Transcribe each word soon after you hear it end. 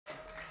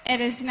It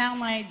is now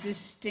my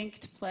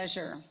distinct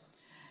pleasure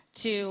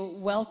to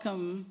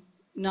welcome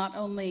not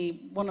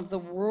only one of the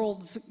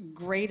world's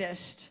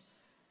greatest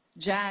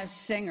jazz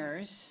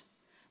singers,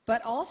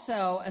 but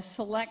also a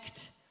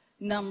select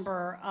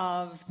number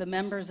of the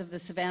members of the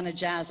Savannah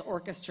Jazz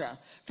Orchestra.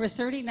 For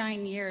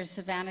 39 years,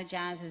 Savannah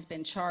Jazz has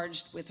been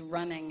charged with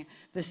running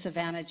the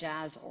Savannah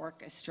Jazz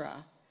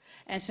Orchestra.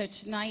 And so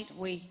tonight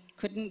we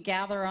couldn't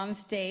gather on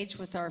stage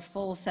with our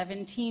full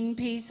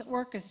 17-piece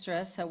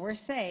orchestra, so we're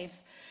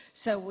safe.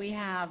 So we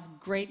have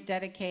great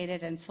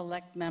dedicated and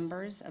select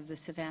members of the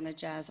Savannah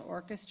Jazz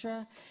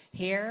Orchestra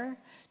here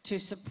to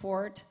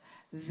support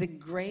the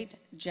great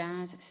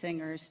jazz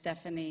singer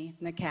Stephanie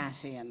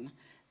Nakasian.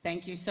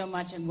 Thank you so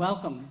much and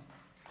welcome.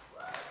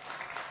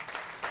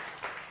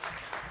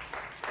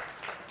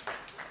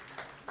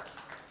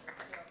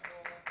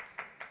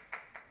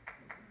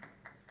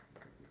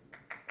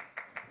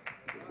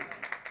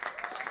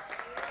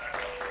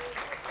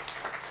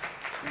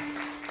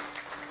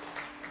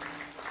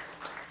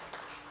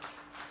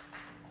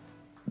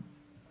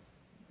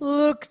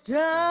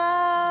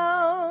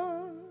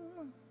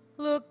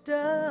 Look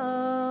down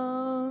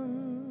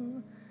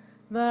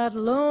that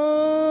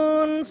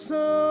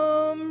lonesome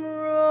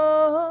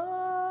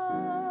road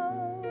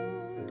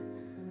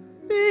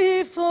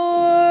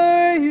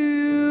before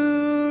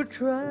you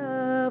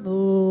travel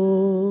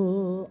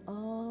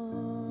on.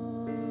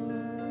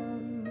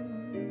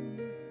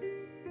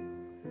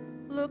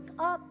 Look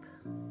up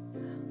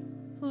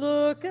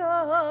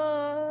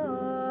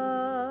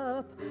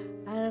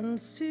and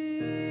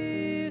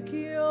seek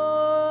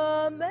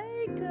your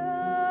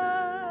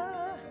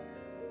maker,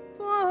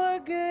 for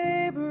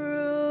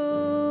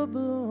Gabriel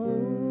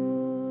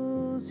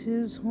blows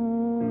his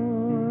horn.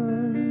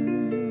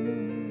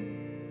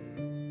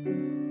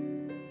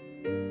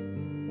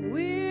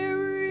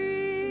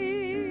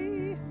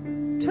 Weary,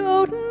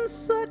 toting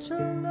such a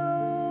load,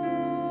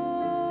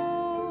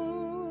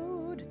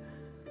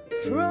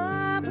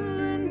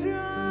 traveling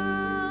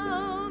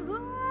down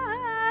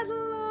that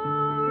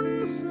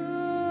lonesome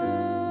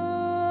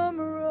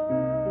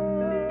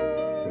road.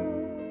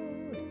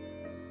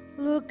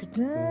 Look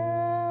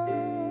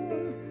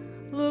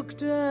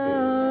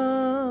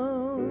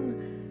down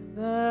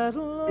that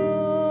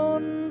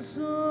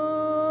lonesome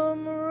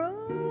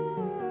road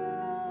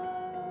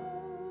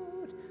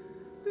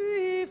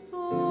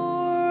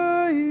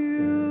before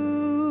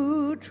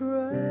you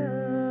travel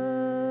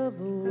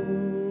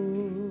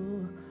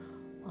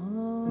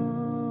on.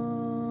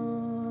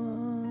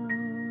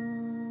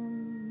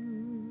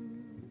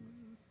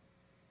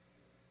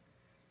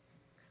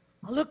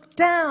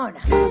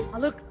 I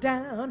look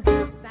down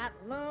that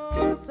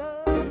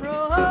lonesome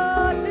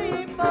road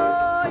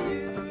before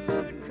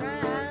you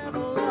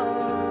travel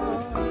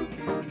on.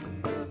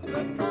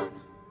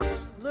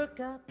 Look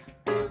up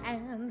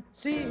and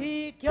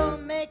seek your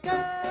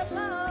maker,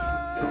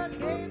 for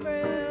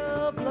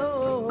Gabriel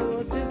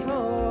blows his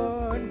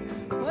horn.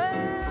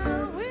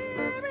 Well,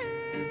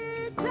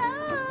 weary,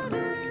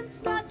 toting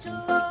such a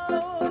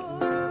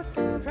load,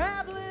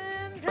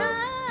 traveling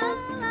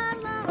down that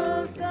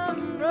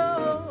lonesome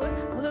road.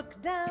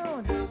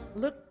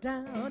 Look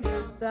down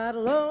that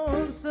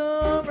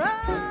lonesome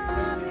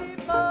road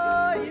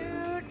before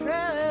you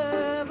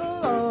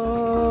travel on.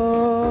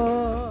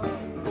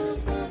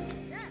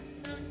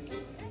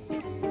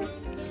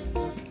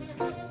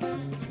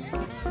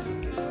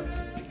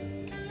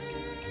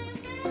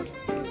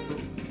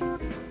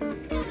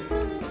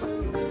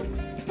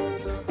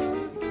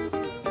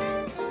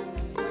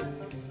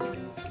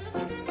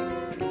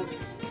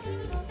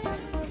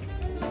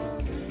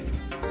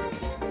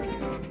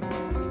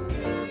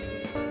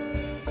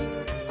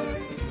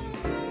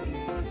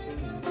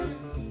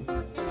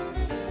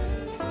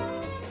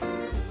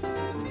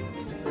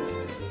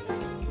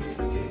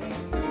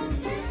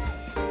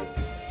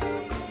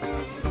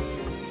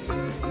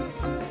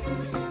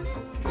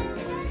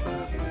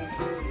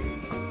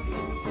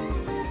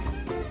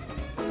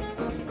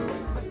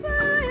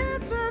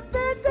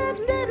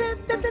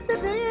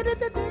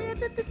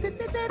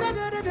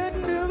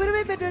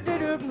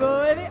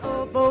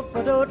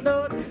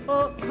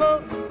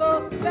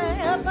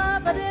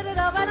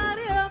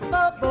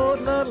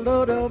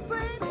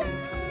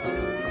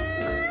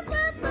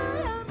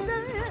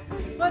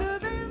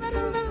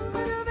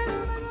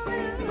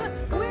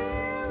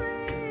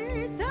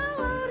 Weary,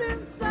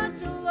 toting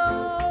such a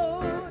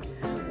load,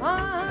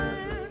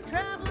 I'm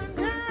traveling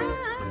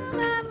down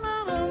that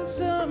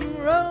lonesome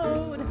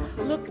road.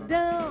 Look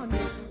down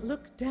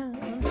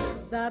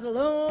that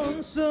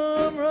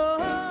lonesome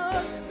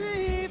road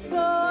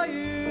before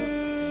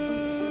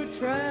you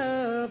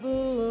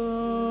travel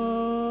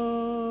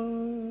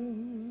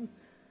on.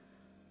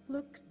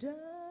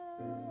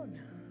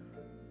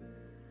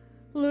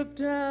 Look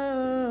down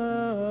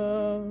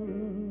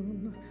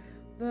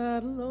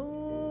that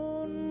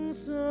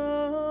lonesome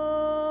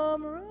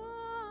road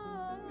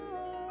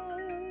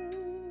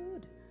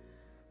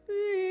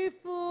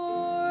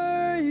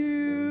before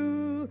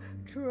you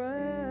travel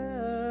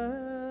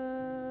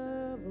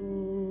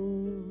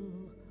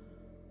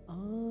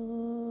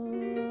on.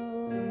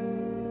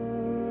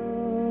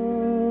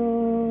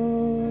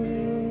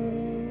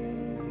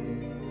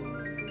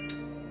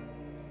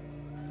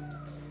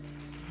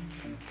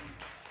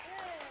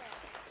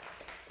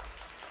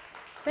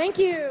 Thank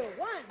you.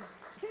 1,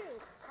 2,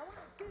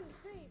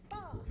 3,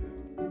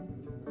 4.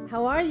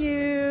 How are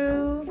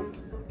you?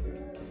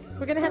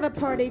 We're going to have a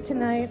party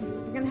tonight.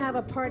 We're going to have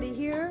a party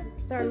here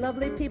with our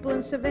lovely people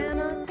in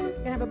Savannah. We're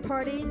going to have a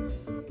party,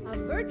 a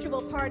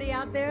virtual party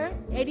out there.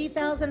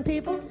 80,000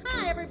 people.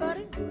 Hi,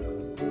 everybody.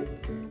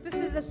 This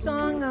is a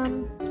song,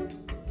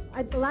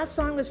 the last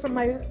song was from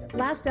my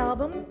last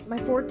album, my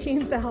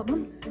 14th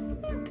album.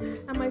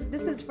 And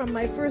this is from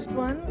my first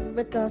one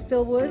with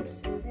Phil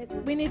Woods.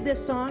 We need this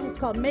song. It's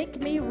called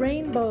Make Me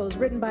Rainbows,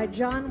 written by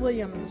John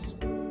Williams.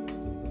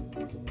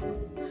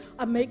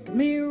 Make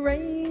me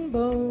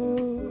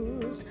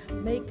rainbows,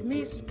 make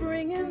me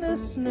spring in the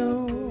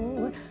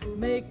snow,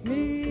 make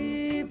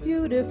me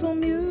beautiful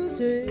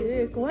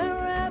music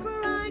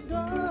wherever I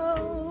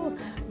go,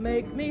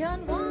 make me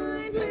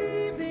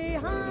unwindly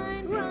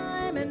behind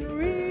rhyme and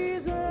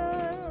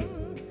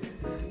reason,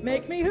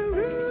 make me a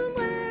room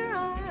where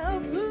I'll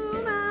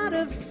bloom out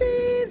of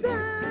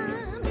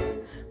season,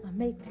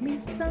 make me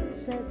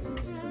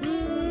sunsets,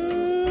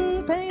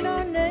 paint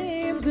our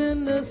names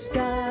in the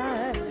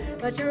sky.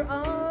 Let your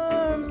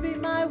arms be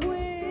my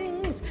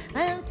wings,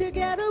 and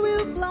together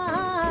we'll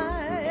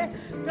fly.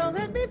 Don't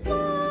let me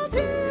fall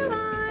till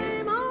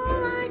I'm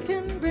all I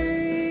can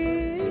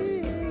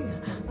be.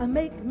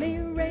 Make me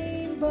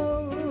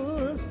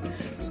rainbows,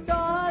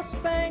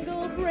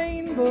 star-spangled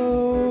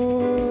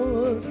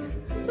rainbows.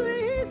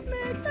 Please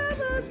make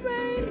those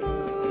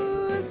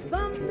rainbows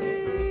for me.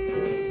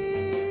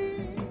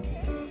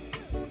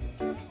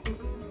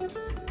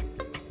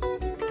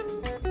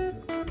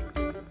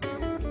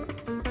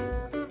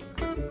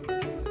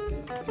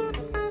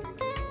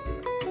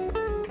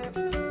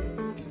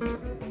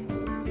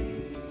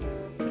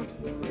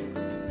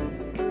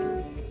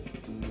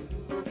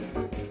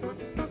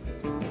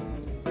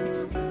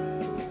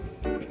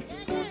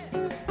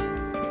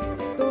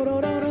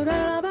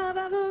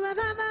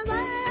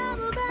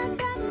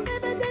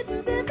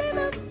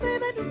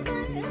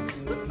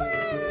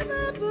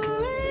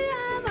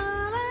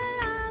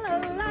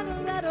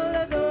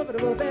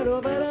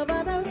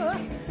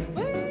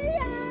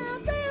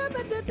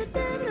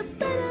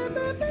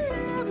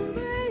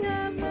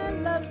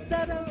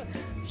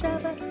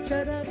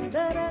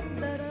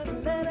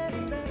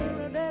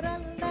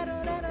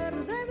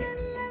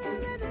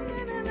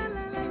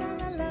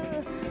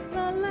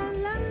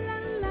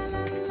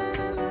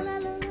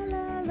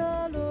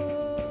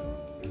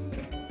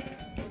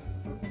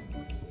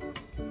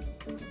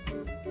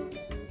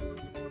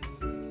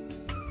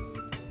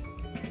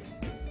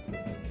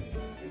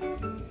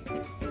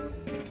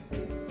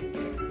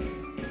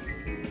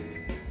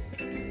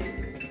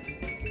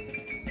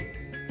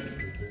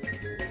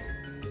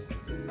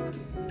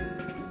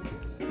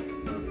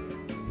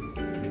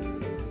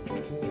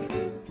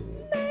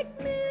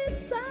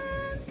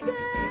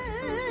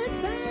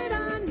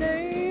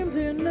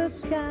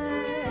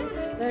 Sky,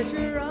 let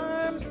your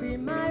arms be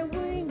my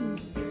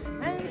wings,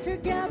 and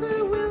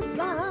together we'll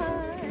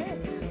fly.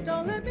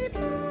 Don't let me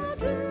fall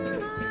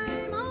till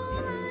I'm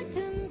all I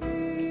can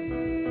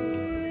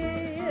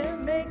be.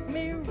 Make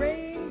me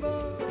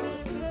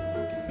rainbows,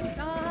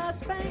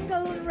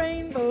 star-spangled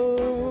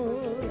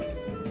rainbows.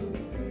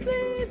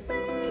 Please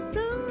make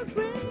those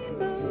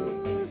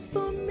rainbows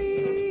for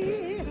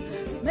me.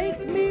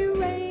 Make me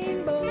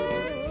rainbows,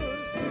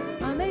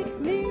 make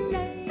me rainbows.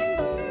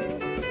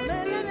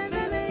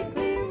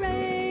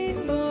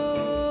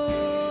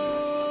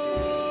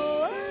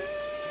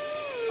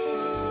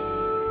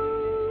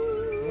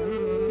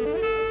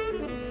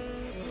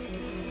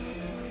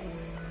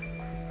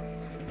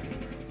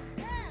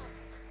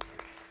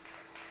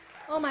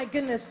 Oh my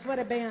goodness, what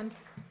a band.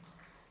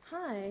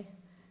 Hi.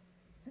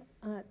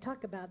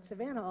 Talk about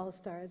Savannah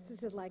All-Stars.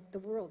 This is like the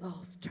world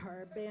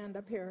all-star band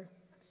up here.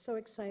 So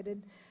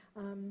excited.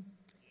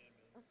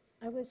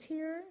 I was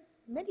here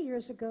many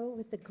years ago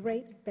with the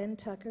great Ben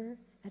Tucker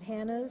at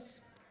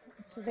Hannah's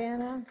in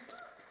Savannah.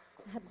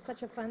 I had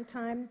such a fun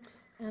time.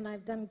 And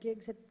I've done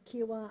gigs at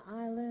Kiowa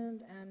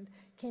Island and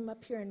came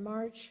up here in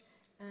March.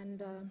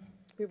 And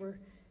we were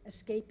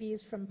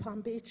escapees from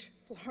Palm Beach,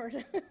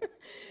 Florida,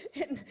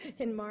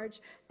 in March.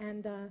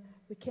 And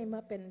we came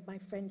up, and my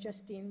friend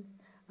Justine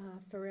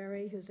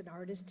Ferreri, who's an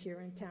artist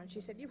here in town,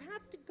 she said, "You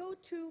have to go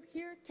to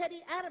hear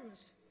Teddy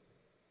Adams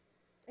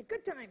at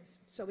Good Times."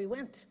 So we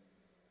went,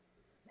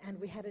 and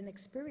we had an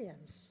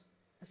experience,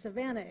 a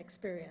Savannah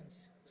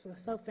experience.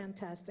 So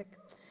fantastic.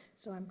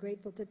 So I'm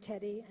grateful to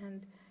Teddy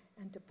and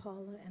to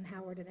Paula and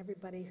Howard and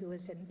everybody who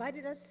has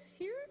invited us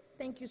here.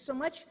 Thank you so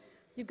much.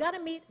 You got to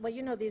meet, well,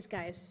 you know these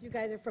guys. You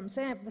guys are from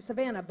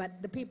Savannah,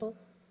 but the people,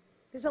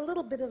 there's a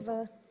little bit of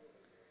a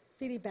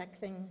feedback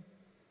thing.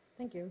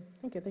 Thank you.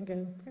 Thank you. Thank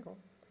you.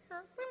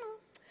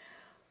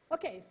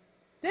 Okay,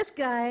 this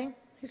guy,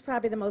 he's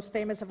probably the most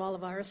famous of all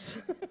of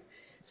ours.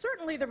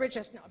 Certainly the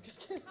richest. No, I'm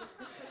just kidding.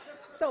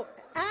 So,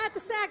 at the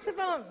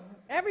saxophone,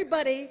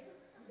 everybody,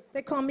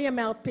 they call me a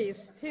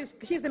mouthpiece.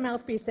 He's the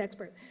mouthpiece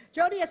expert.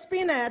 Jody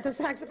Espina at the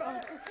saxophone.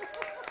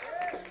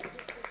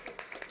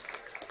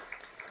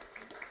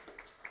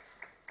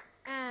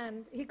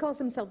 And he calls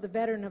himself the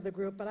veteran of the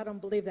group, but I don't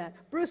believe that.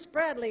 Bruce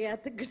Bradley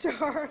at the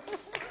guitar.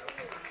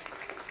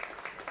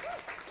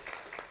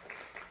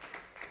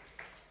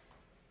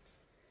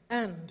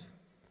 And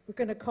we're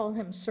going to call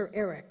him Sir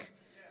Eric,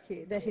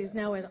 that he's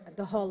now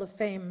the Hall of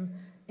Fame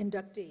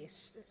inductee.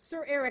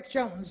 Sir Eric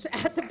Jones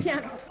at the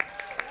piano.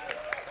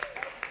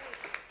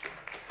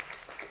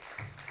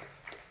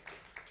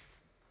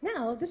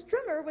 Now, this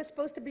drummer was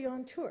supposed to be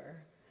on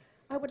tour.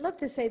 I would love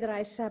to say that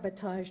I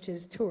sabotaged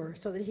his tour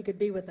so that he could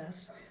be with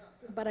us,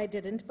 but I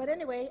didn't. But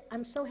anyway,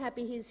 I'm so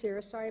happy he's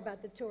here. Sorry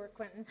about the tour,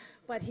 Quentin,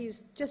 but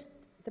he's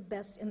just the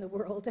best in the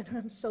world, and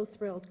I'm so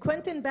thrilled.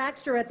 Quentin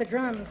Baxter at the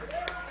drums.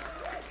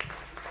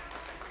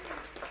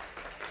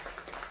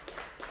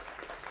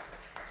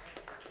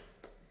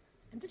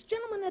 And this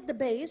gentleman at the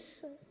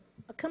bass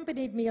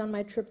accompanied me on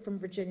my trip from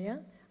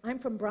Virginia. I'm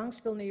from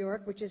Bronxville, New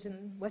York, which is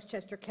in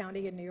Westchester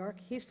County in New York.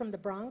 He's from the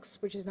Bronx,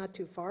 which is not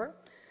too far.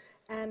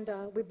 And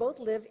we both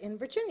live in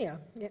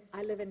Virginia.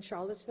 I live in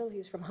Charlottesville.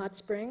 He's from Hot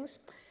Springs.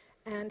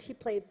 And he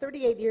played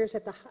 38 years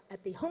at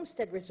the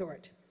Homestead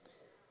Resort,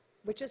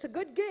 which is a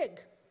good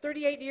gig.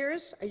 38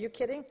 years? Are you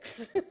kidding?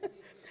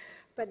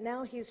 But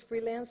now he's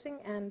freelancing,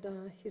 and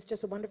he's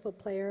just a wonderful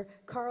player.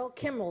 Carl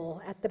Kimmel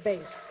at the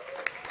bass.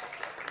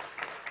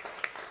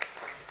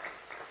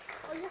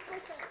 Oh, yes,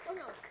 what's that? Oh,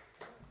 no.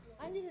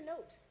 I need a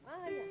note.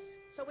 Ah, yes.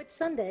 So it's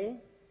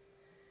Sunday.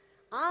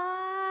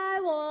 I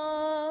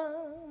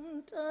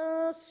want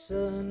a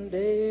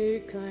Sunday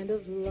kind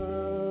of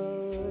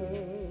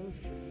love,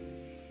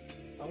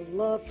 a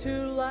love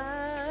to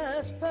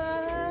last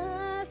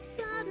past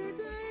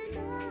Saturday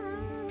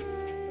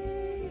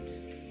night.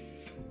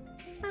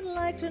 I'd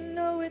like to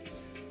know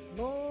it's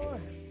more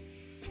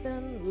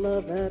than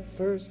love at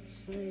first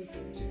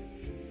sight.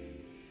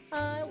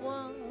 I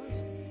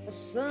want a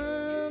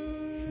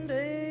Sunday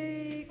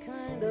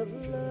kind of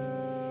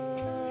love.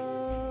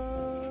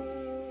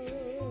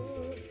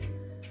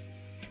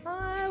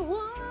 I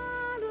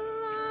want a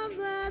love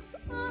that's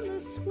on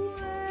the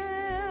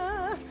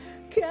square.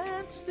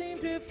 Can't seem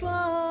to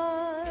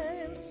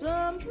find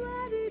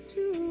somebody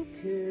to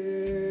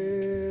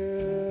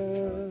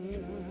care.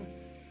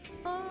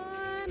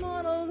 I'm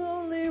on a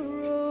lonely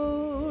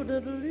road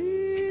that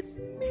leads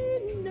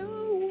me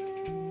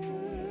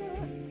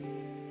nowhere.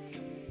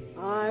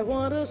 I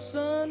want a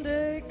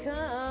Sunday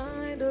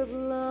kind of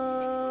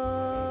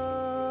love.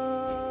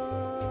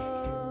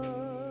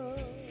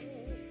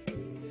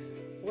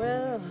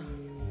 Well,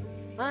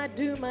 I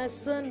do my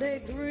Sunday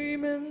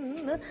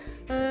dreaming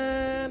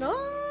and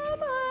all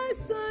my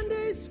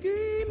Sunday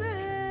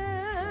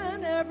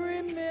scheming,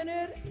 every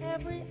minute,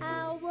 every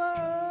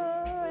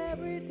hour,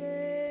 every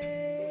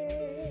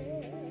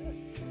day.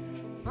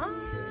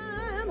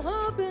 I'm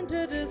hoping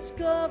to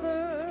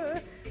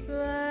discover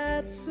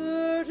that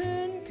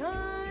certain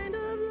kind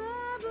of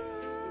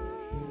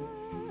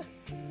lover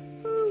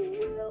who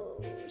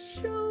will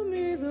show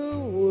me the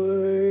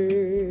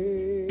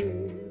way.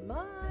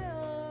 My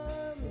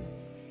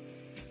arms,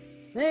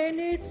 they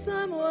need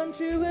someone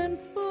to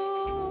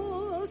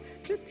enfold,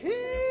 to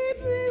keep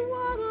me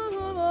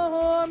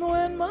warm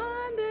when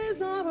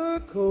Mondays are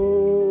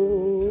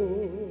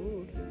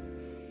cold.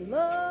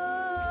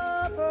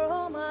 Love for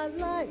all my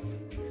life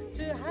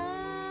to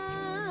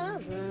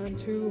have and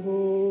to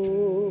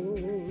hold.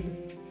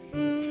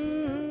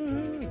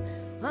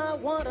 I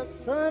want a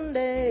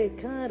Sunday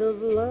kind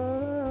of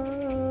love.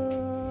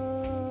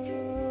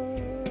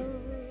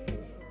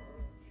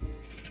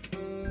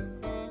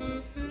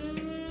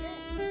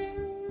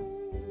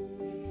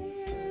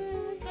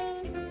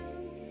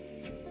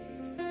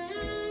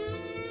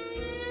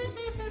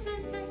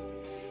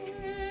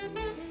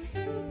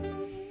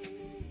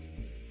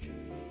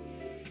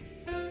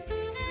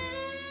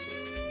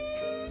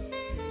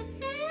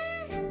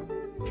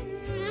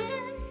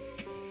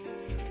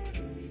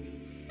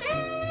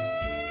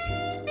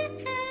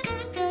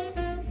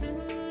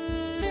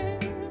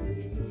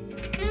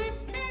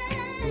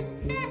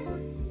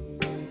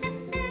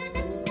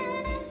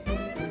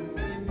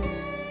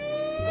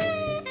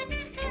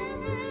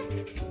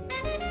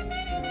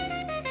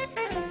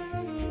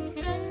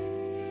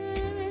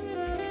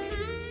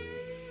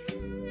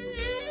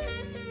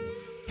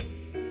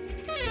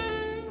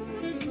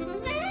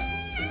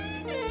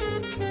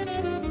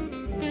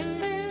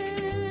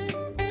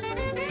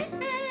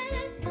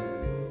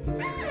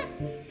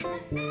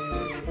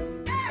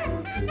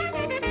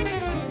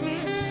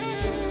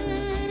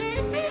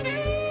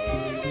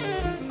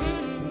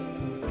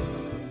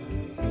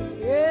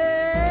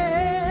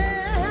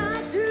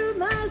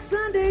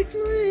 Sunday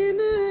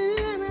dreaming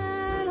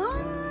and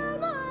all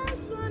my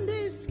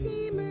Sunday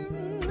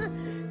scheming,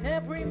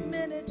 every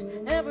minute,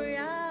 every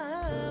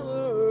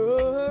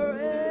hour,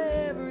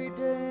 every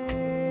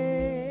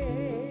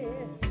day.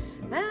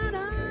 And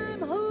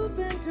I'm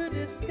hoping to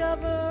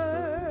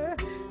discover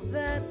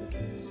that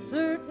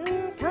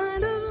certain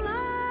kind of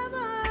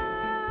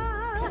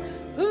lover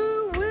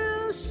who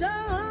will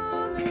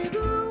show me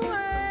the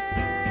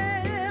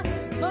way.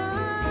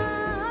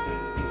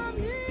 I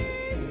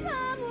need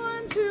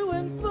someone to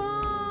enfold.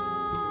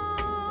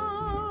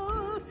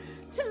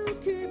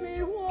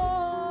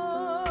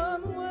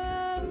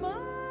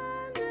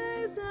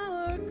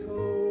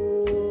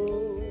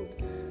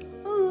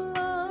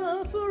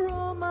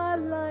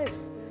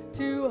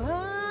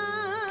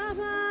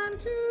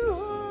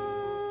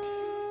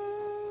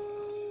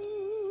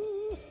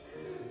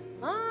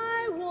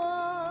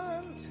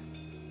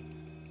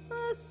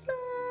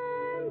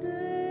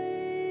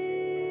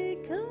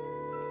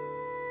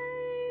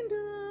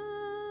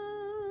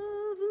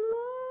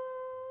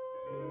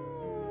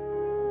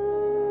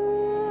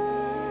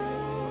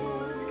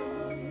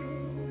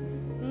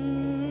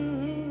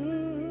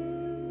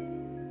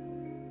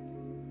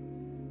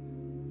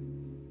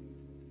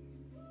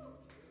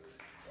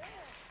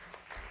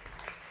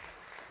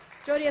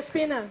 Jody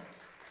Espina.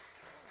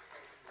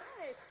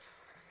 Nice.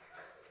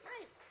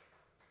 Nice.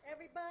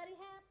 Everybody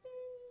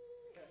happy?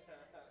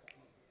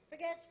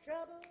 Forget your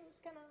troubles.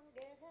 Come on,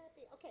 get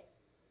happy. Okay,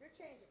 you're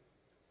changing.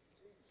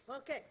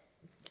 Okay.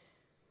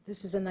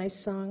 This is a nice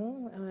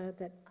song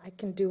that I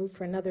can do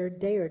for another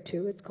day or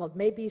two. It's called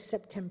Maybe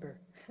September.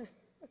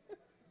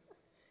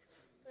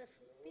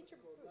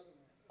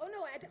 Oh,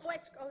 no,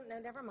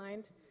 no, never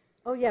mind.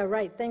 Oh, yeah,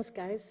 right. Thanks,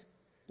 guys.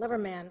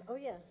 Loverman. Oh,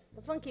 yeah,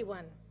 the funky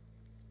one.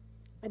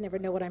 I never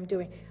know what I'm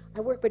doing. I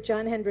worked with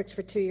John Hendricks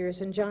for 2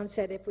 years, and John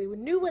said if we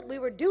knew what we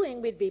were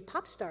doing, we'd be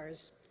pop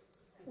stars.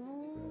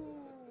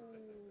 Ooh.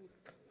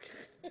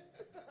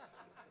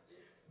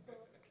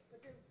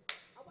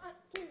 One,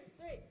 two,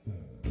 three.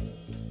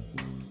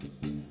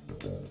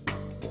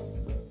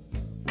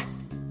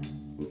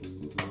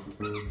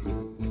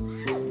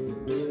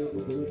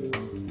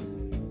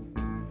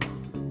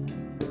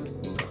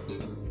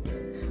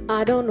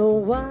 I don't know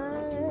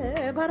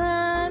why, but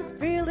I'm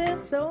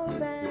feeling so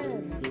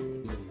bad.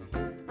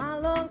 I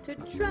long to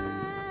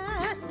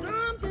try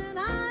something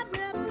I've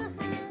never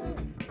had.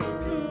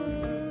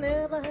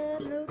 Never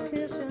had no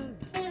kissing.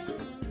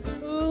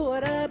 Ooh,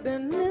 what I've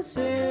been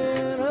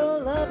missing.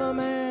 Oh, lover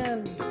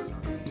man,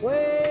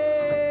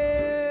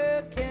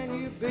 where can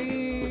you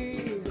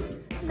be?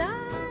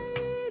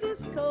 Night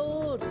is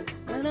cold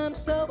and I'm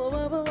so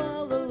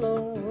all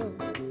alone.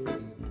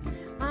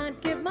 I'd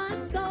give my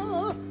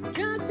soul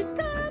just to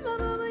come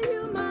over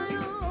you, my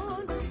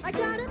own. I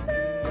got a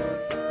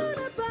moon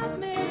above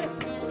me,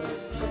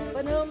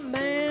 but no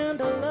man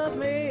to love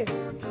me.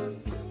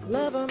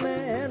 Lover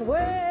man,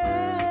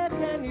 where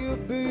can you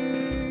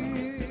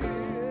be?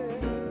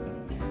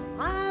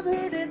 I've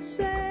heard it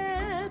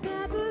said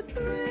that the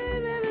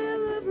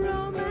thrill of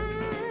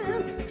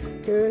romance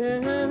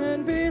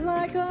can be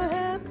like a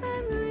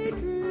heavenly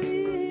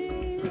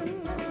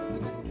dream.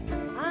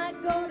 I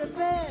go to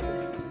bed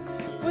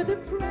with a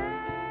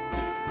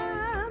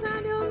prayer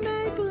that you'll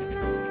make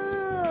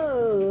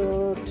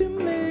love to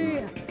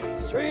me.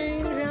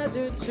 Strange as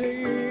it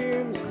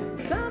seems,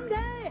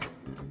 someday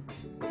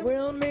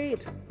we'll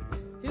meet.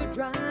 You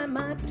dry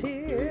my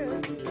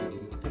tears,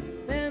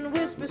 then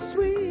whisper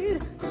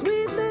sweet,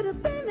 sweet little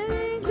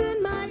things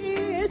in my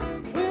ears.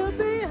 We'll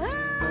be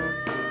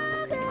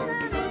hugging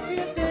and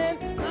kissing.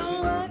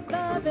 Oh, what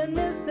I've been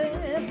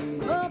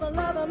missing. Oh, my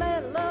lover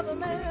man,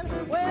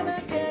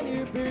 where can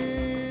you be?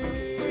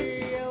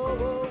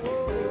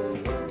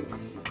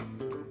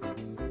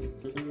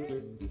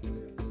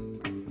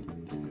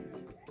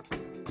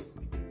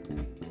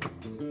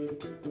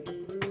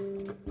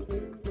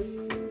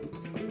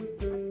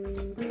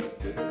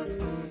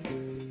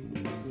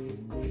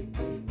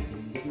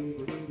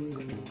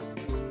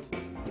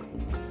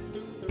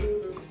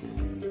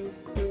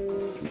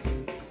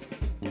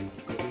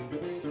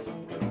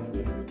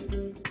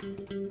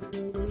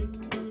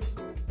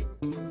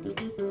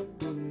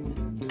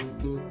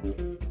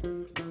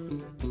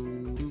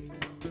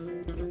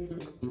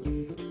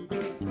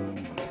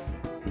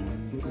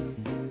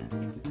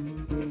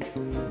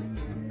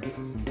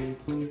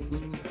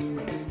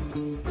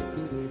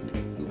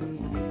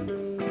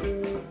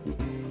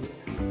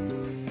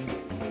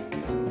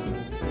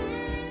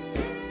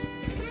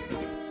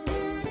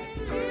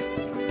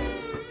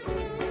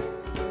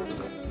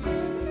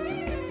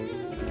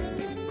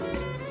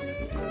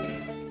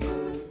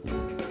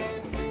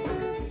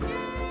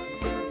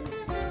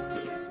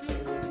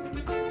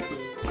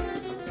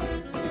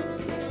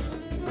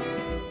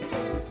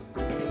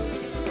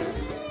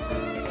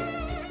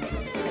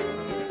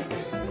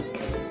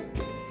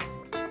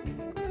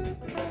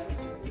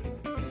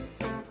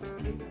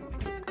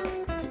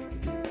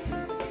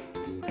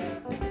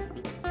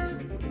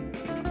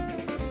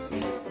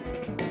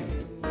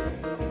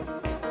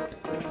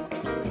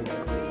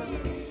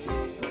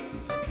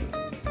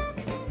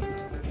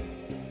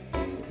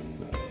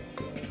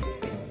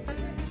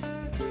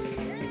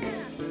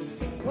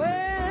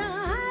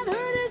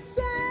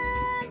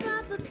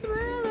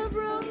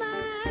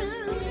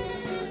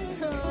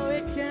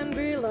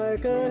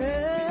 Like a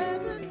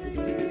heavenly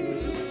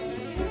dream.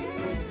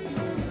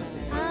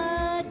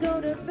 I go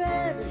to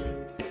bed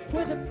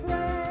with a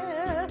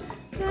prayer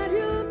that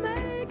you'll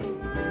make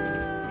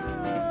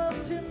love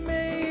to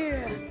me.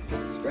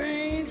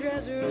 Strange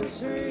as it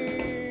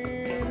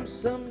seems,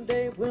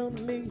 someday we'll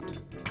meet.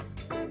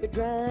 You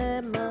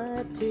dry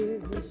my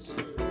tears,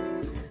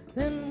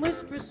 then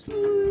whisper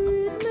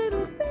sweet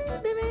little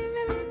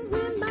things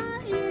in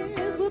my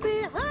ears. We'll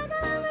be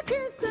hugging and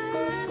kissing.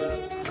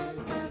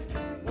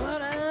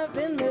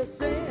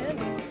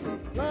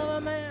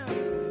 Lover man,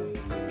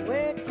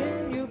 where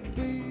can you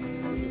be?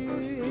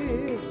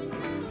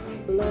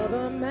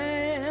 Lover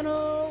man,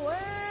 oh, where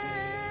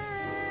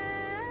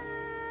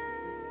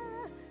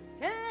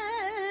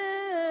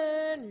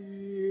can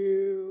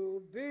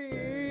you be?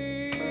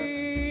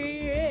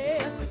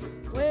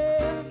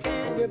 Where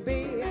can you be?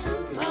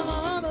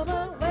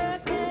 Where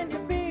can you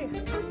be?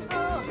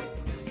 Oh,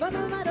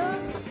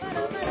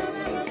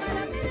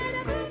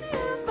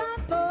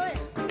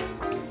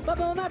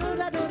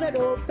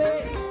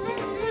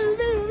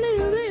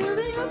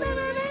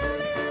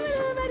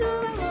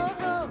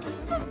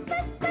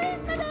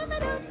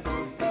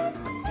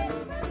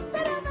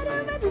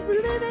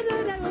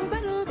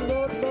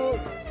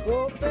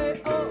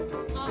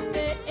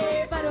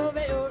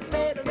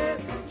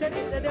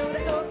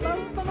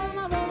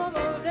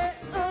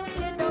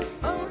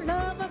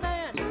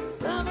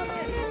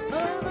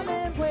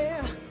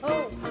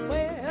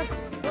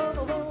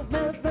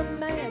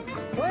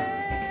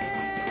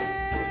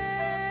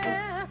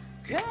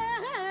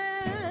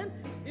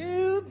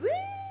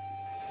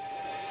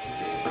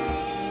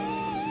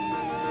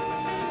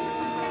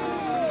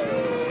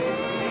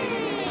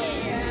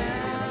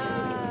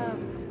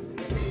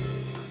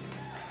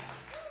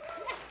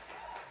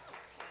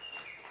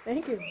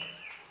 Thank you.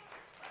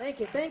 Thank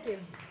you, thank you.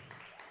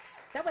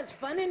 That was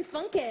fun and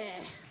funky.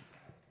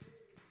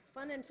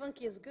 Fun and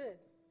funky is good.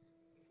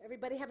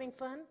 Everybody having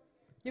fun?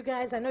 You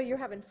guys, I know you're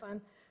having fun.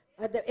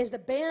 Is the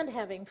band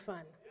having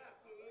fun?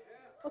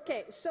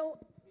 Okay, so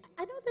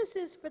I know this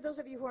is for those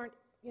of you who aren't,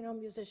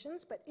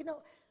 musicians, but,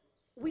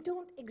 we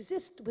don't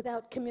exist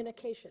without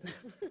communication.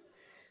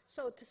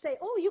 So to say,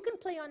 oh, you can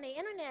play on the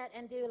internet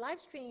and do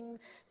live stream,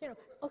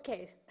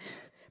 okay.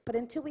 But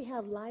until we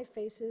have live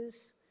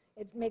faces,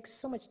 it makes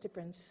so much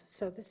difference.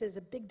 So this is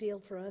a big deal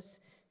for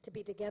us to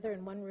be together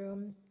in one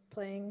room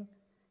playing,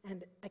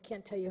 and I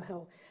can't tell you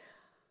how.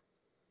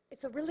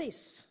 It's a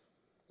release,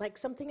 like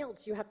something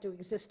else you have to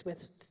exist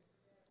with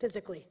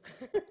physically.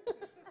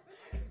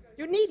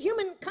 You need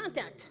human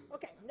contact.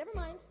 Okay, never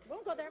mind,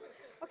 won't go there.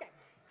 Okay.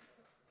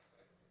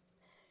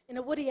 In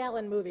a Woody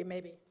Allen movie,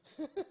 maybe.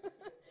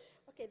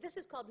 Okay, this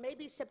is called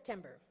Maybe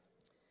September.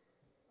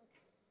 One,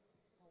 two,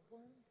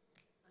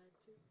 one,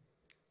 two,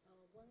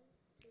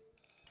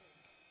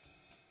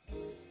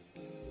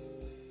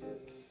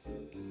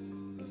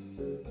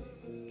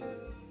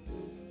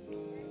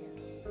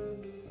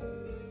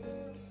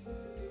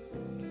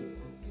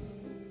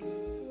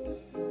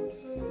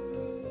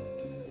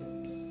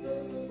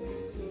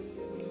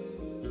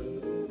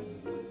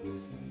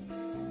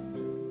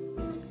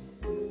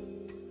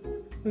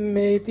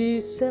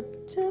 maybe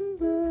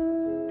September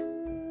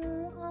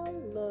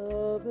I'll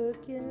love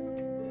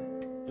again.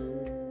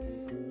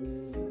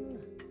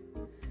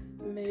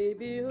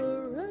 Maybe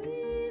a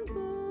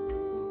rainbow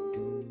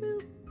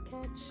will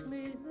catch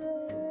me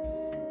then.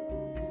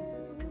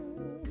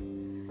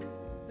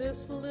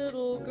 This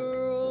little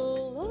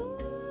girl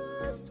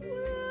lost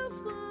will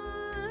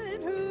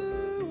find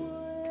her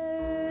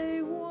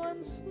way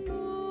once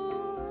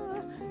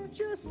more,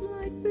 just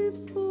like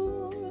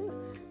before,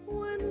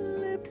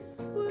 when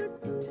lips were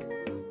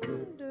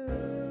tender.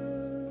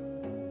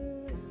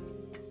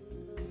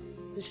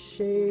 The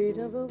shade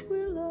of a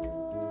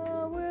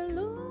willow where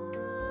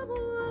love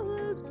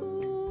was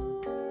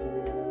born.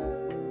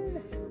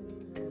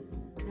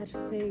 That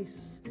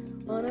face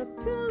on a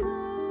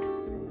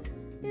pillow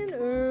in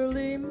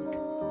early morn.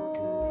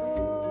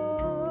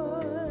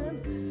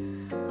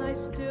 I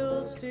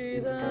still see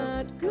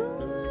that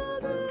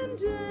golden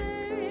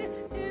day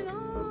in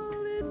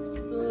all its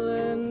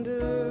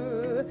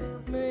splendor.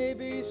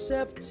 Maybe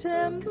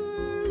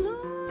September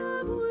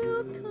love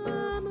will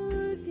come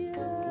again.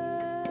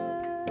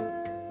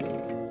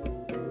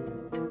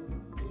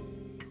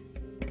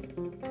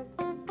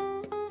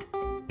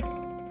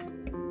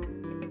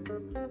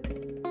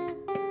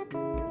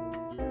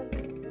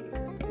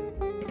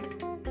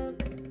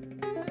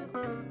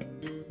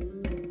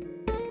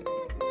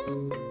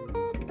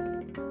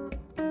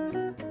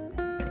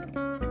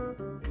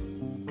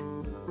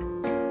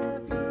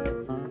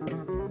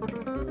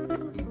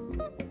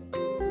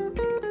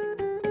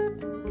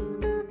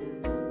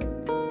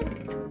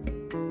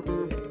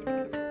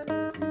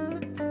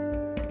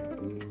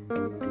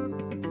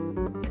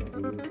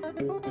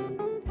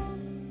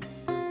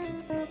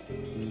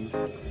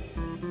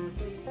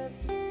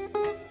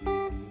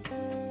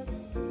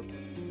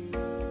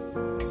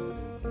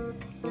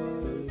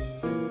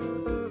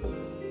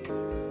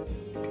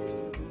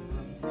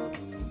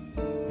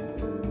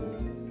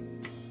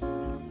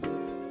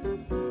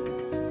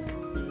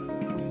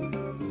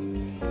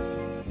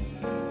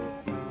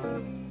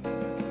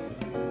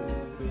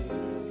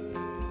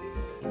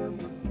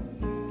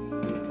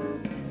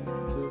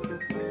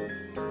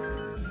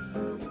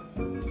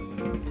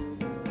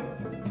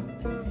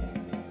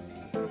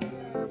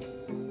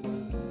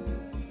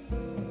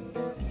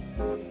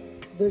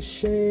 The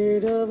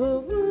shade of a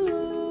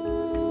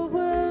willow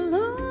where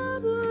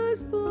love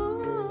was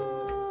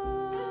born.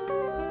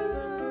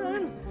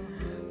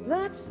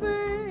 That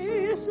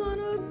face on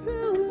a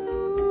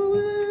pillow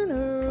in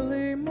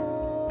early morn.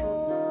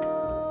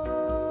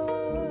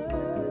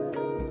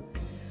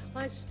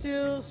 I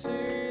still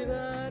see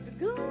that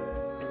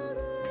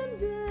golden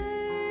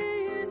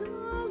day in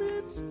all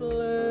its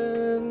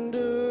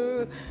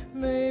splendor.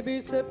 Maybe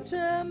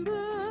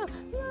September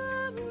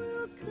love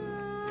will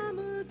come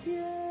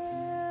again.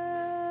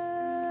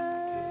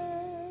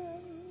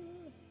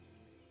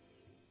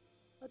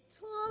 A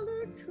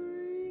taller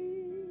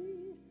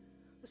tree,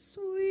 a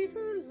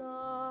sweeter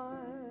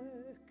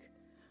lark,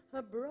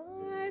 a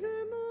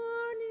brighter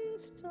morning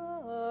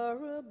star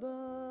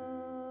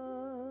above,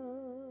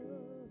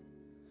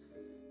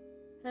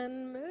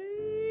 and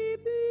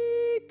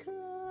maybe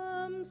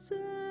come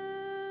September,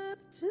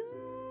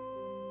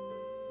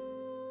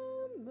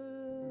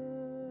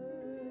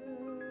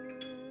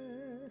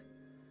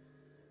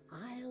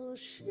 I'll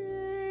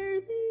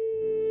share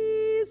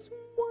these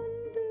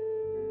wonders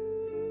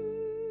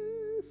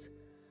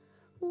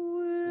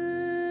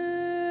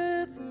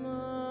with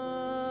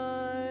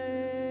my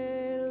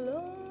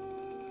love.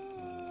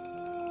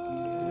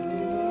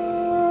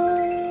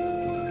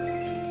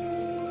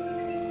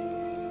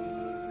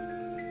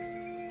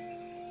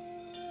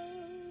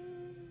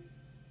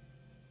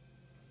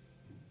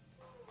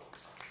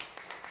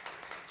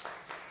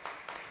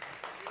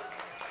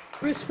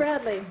 Bruce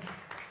Bradley,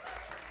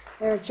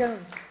 Eric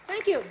Jones.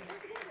 Thank you.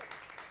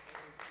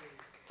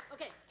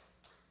 Okay,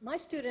 my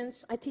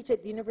students, I teach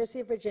at the University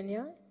of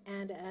Virginia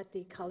and at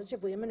the College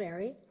of William and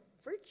Mary,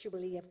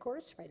 virtually, of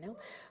course, right now.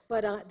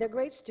 But they're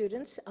great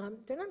students.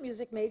 They're not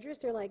music majors.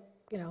 They're like,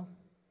 you know,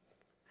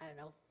 I don't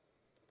know,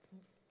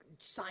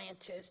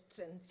 scientists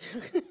and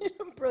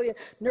brilliant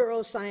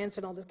neuroscience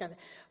and all this kind of.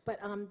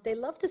 But they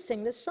love to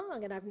sing this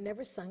song, and I've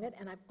never sung it,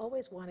 and I've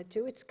always wanted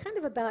to. It's kind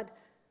of about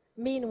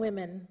mean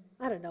women.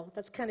 I don't know.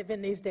 That's kind of in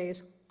these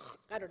days.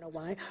 I don't know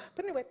why.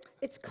 But anyway,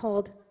 it's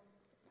called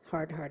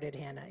Hard-Hearted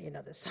Hannah. You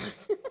know this song.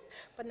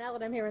 But now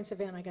that I'm here in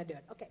Savannah, I got to do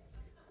it. Okay.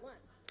 1,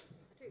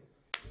 2.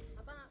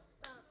 Ba, ba,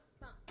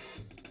 ba.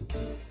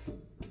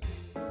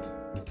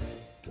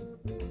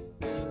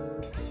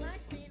 I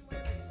like mean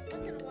women.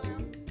 Once in a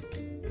while.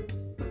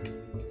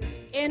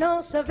 In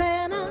old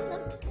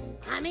Savannah,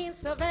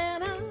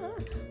 Savannah,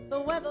 the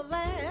weather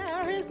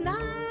there is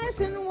nice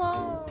and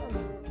warm.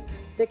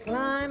 The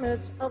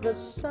climate's of the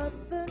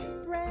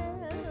southern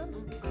brand.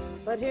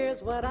 But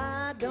here's what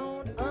I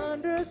don't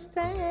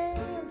understand.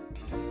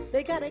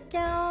 They got a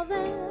gal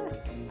there,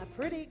 a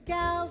pretty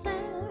gal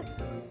there,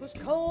 who's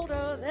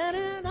colder than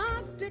an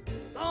Arctic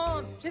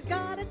storm. She's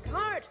got a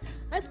heart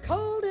as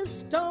cold as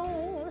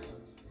stone.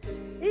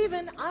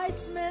 Even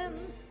icemen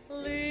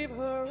leave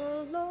her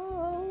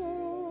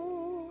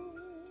alone.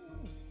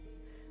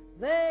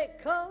 They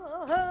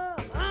call her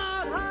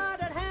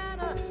Hard-Hearted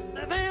Hannah,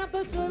 the vamp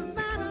of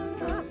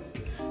Savannah,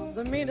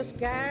 the meanest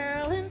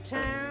gal in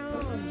town.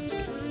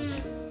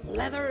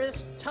 Leather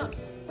is tough,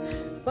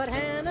 but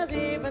Hannah's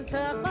even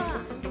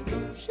tougher.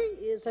 She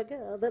is a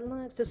girl that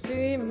likes to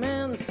see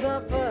men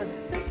suffer,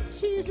 to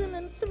tease him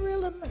and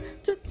thrill him,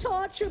 to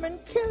torture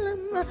and kill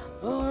him.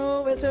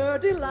 Oh, it's her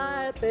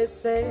delight, they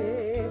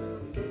say.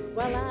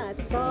 Well, I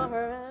saw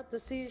her at the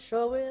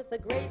seashore with a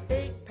great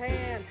big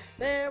pan.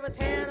 There was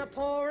Hannah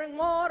pouring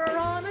water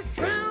on a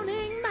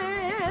drowning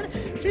man.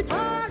 She's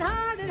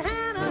hard-hearted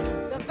Hannah,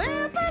 the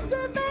vamp of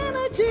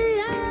Savannah,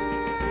 G.I.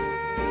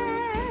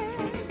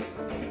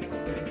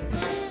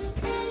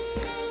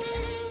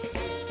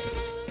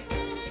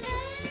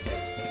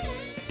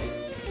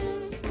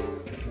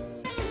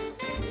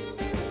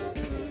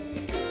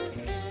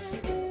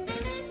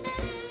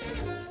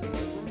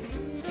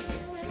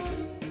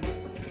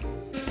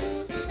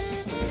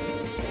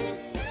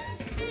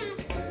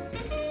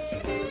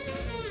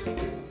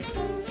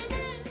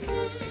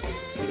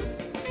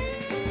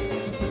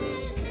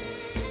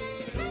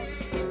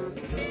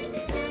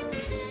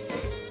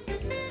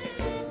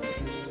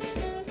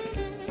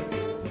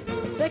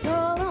 They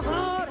call her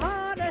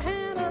hard-hearted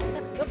Hannah,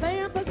 the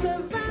vamp of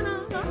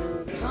Savannah,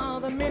 oh,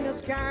 the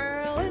meanest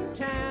girl in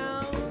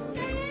town.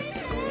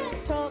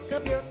 Talk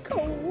of your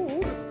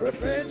cold,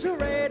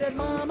 refrigerated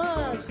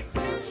mamas.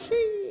 She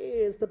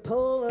is the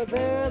polar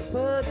bear's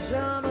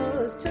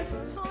pajamas. To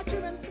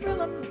torture and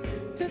thrill him,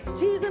 to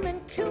tease him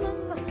and kill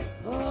him.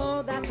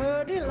 Oh, that's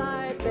her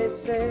delight, they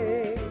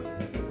say.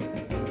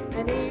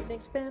 An evening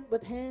spent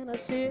with Hannah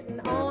sitting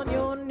on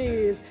your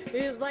knees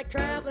is like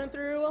traveling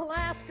through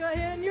Alaska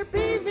in your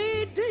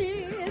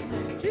PVDs.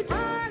 She's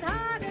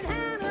hard-hearted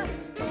Hannah,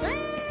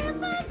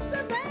 vamp of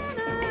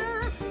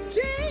Savannah,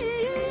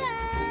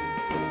 G.I.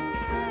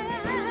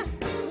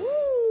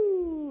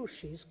 Ooh,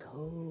 she's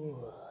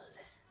cold.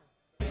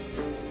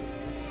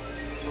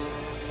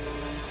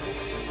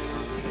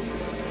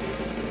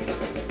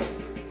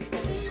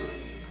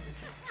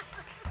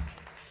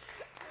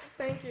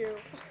 Thank you.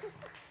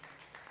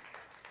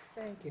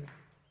 Thank you.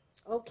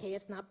 Okay,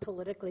 it's not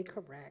politically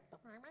correct.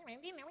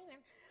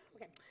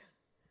 Okay.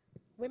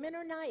 Women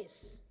are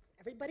nice.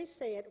 Everybody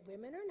say it.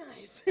 Women are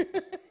nice.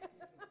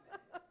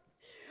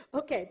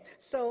 Okay,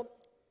 so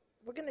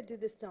we're going to do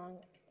this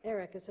song.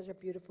 Eric is such a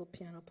beautiful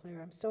piano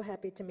player. I'm so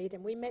happy to meet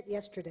him. We met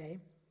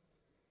yesterday,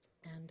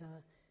 and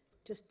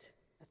just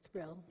a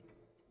thrill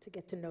to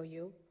get to know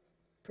you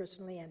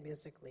personally and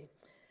musically.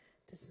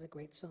 This is a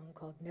great song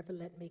called Never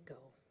Let Me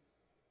Go.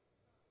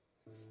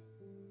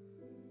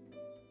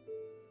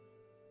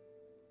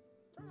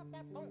 Turn off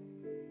that phone.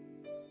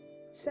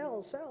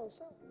 Sell.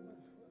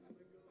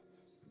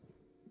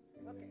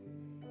 Okay.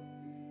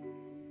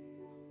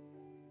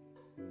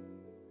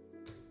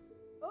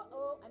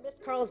 Uh-oh, I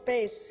missed Carl's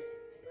bass.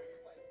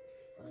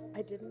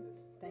 I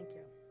didn't. Thank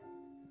you.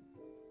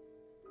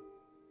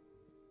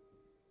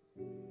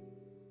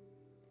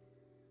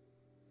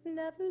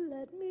 Never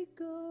let me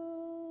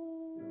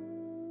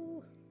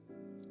go.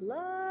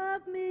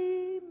 Love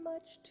me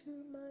much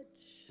too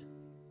much.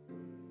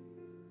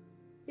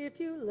 If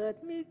you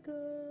let me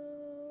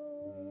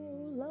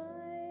go,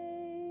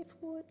 life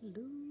would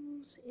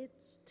lose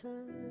its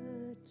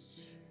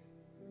touch.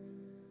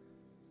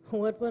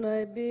 What would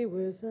I be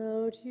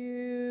without you?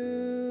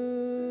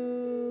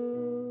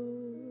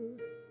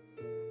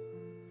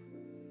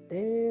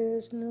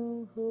 There's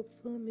no hope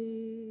for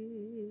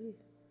me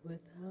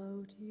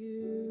without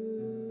you.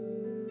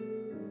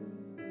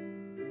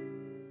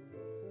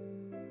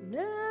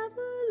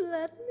 Never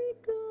let me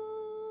go.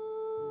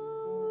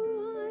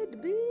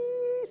 I'd be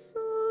so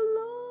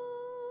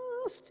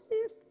just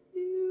if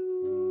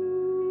you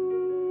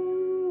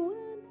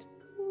went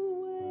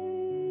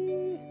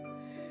away,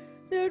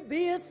 there'd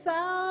be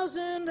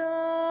 1,000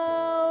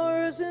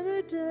 hours in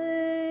a day.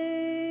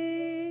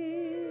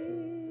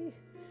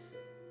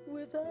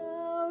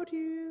 Without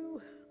you,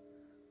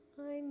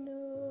 I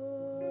know,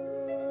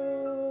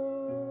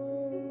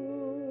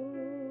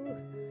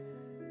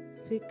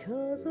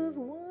 because of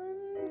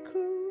one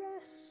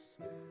caress,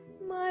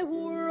 my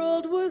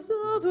world was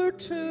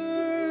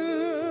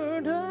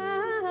overturned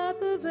at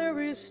the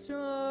very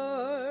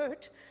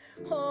start.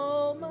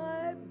 All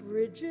my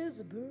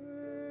bridges burned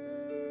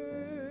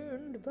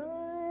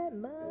by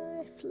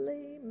my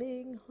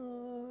flaming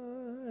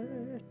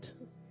heart.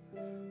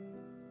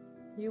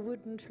 You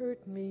wouldn't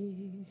hurt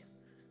me,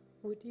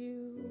 would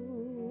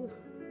you?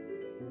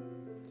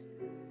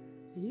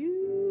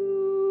 You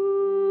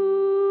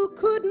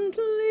couldn't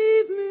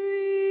leave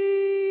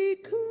me,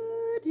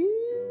 could you?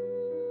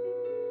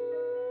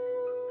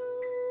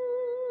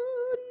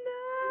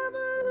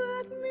 Never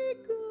let me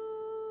go.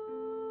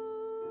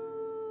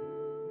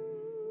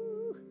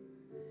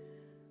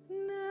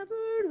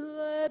 Never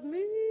let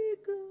me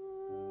go.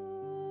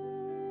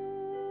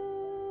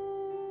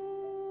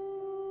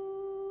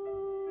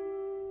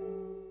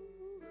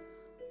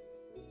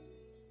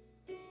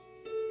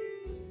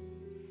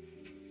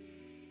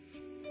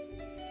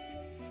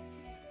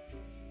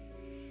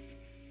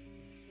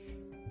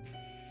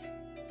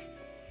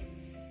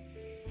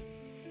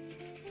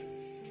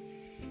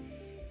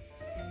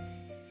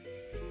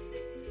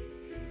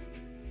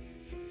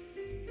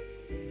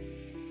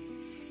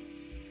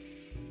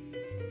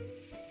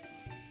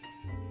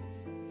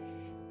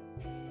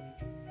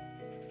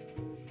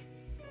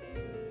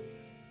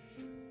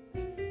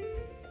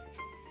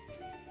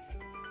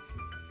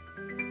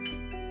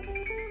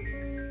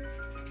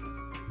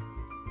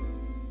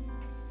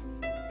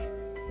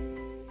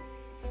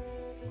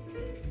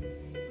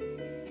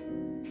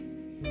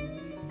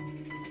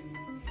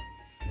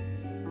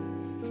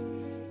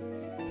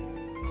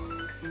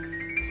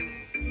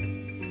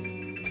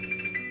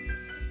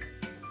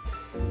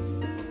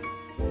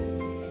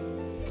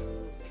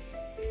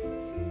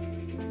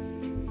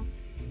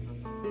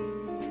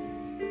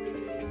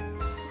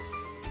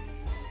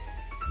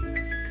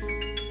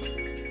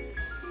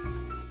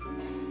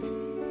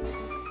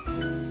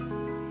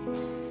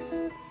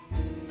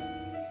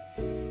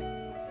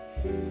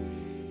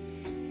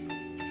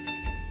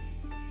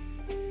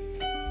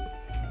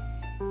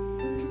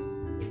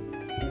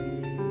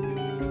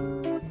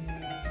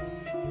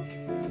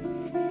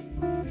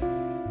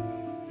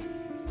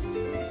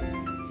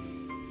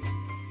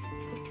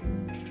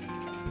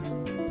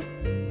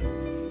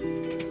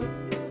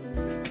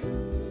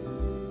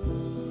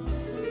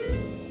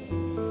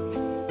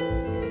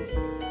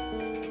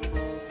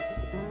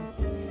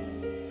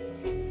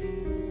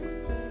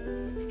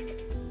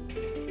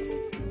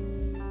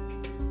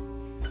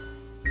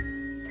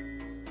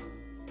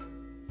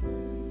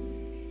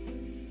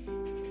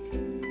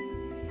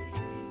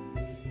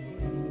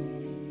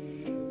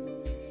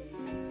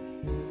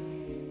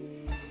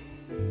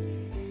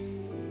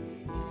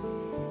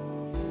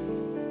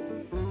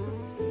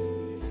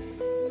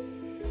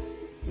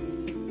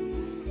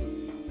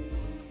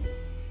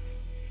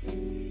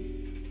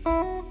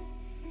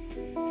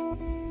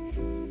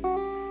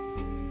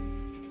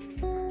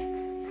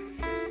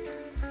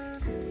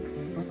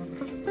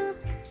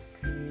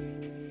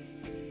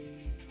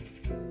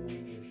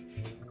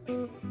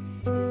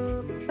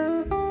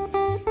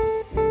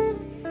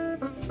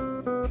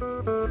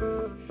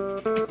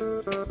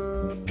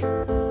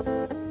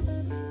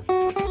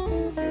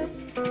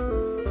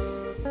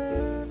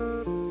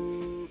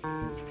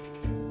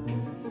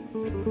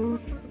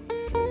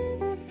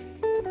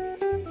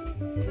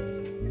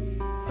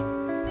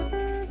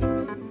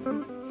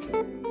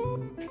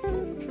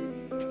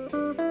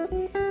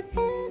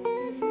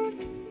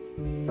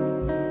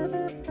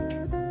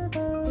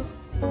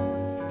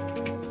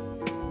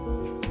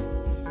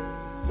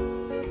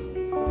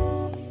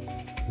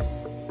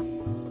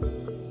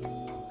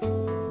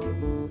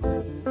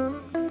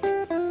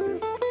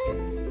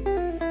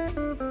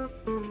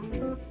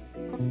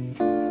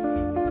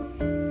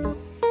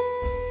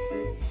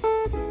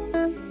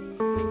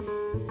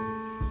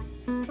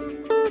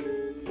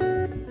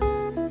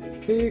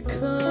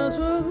 Because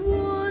of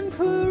one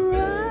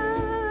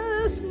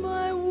caress,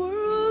 my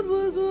world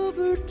was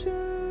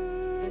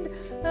overturned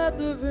at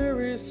the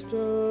very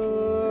start.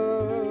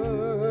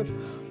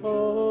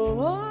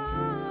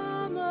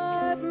 Oh,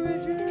 my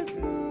bridges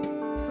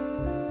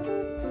burned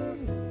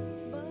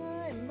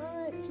by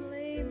my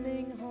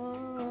flaming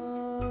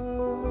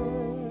heart.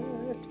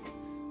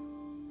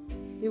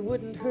 You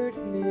wouldn't hurt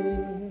me,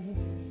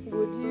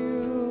 would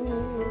you?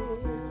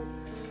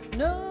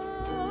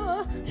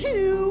 No,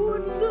 you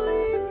wouldn't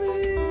leave me,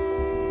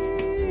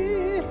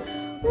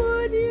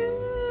 would you?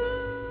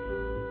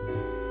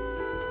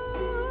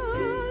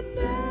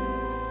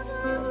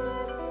 Never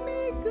let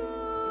me go.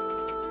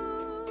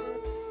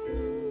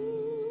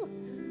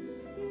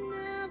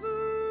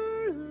 Never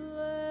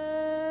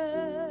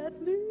let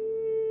me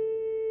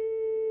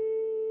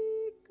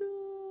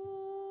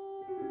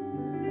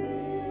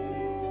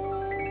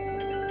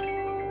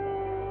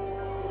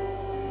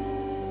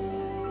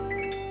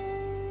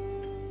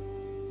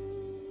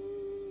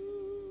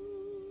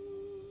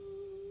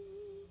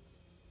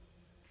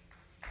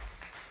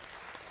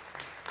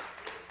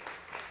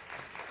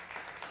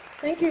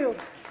Thank you.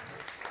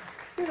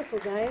 Beautiful,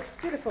 guys.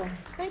 Beautiful.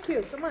 Thank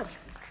you so much.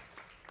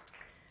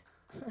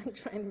 I'm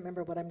trying to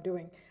remember what I'm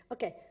doing.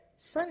 Okay,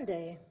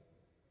 Sunday.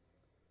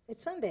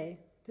 It's Sunday.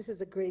 This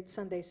is a great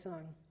Sunday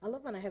song. I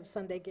love when I have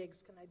Sunday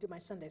gigs. Can I do my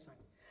Sunday song?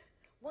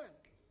 1,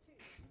 2,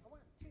 1,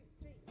 2,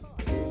 3,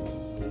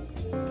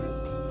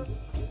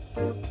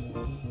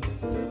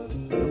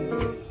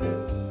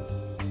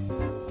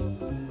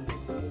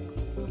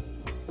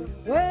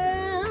 4.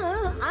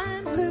 Well,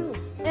 I'm blue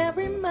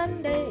every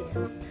Monday,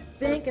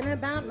 thinking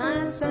about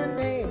my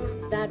Sunday,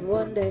 that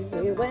one day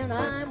when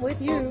I'm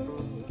with you.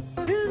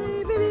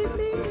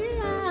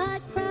 I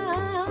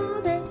cry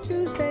all day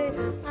Tuesday,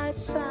 I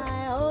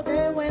sigh all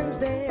day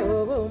Wednesday,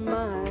 oh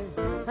my,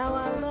 how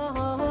I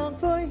long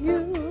for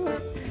you.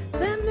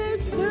 Then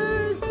there's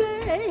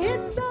Thursday,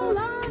 it's so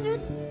long it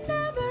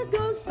never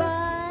goes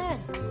by.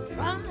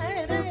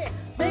 Friday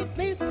makes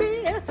me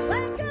feel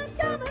like I'm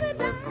gonna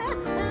die.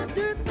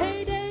 After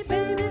payday,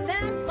 baby,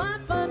 that's my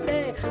fun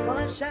day. Well,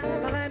 I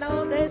shine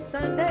all day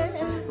Sunday,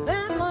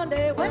 that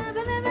Monday when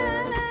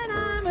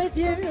I'm with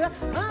you.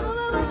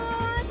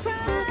 I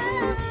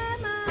cry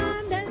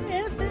Monday,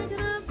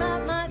 thinking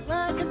about my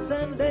lucky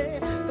Sunday.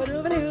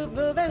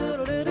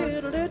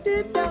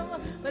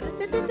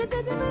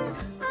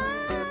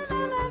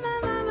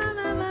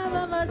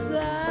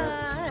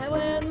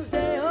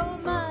 Wednesday, oh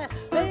my,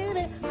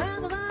 baby,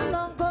 how I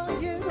long for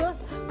you.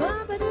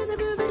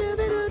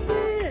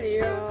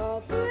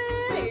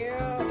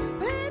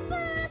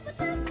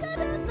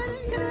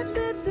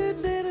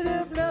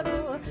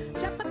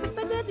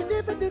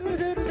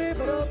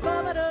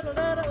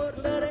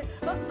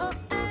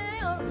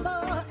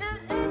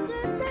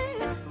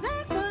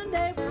 That one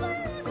day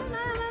when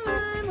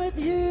I'm with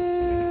you.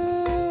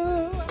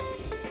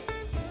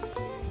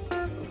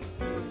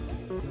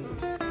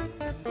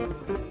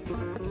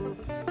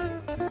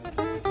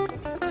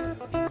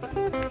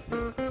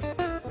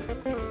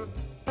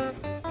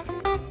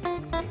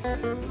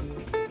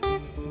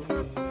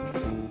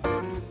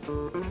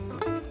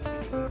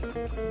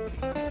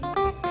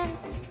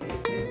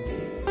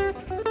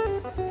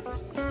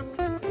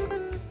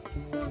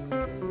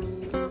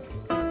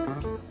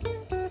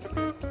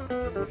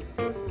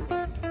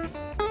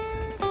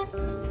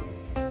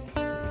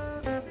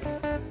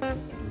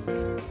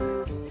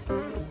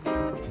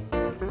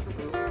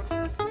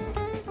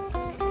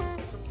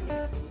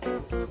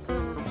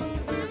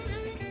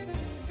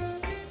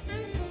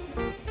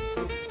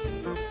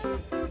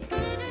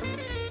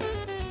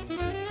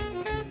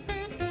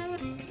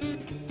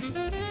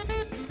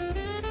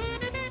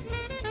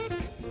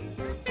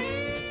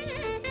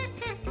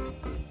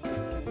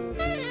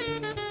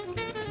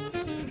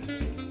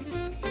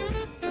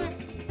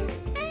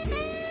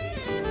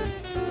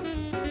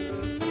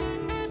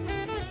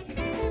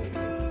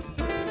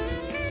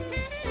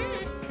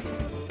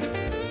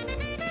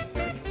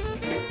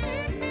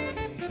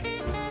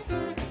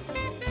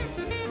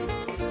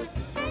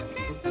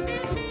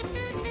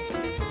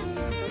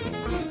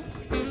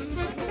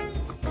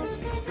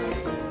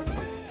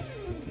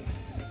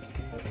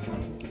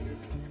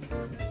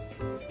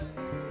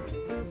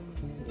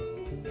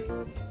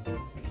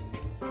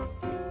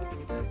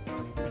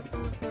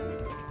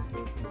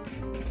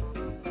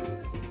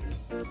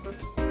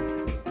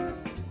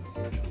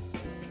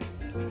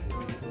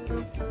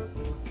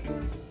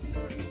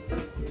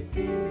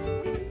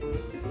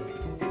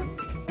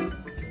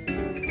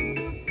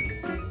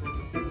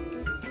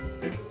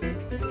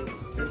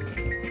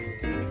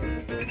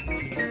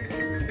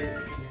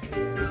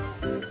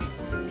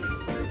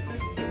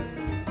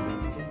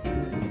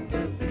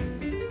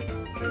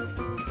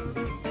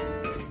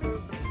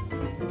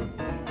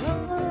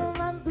 Oh,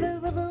 I'm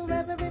blue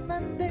every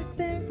Monday,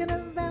 thinking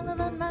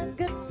about my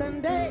good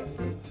Sunday.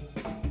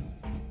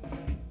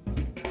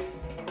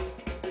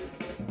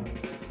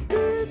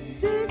 I'm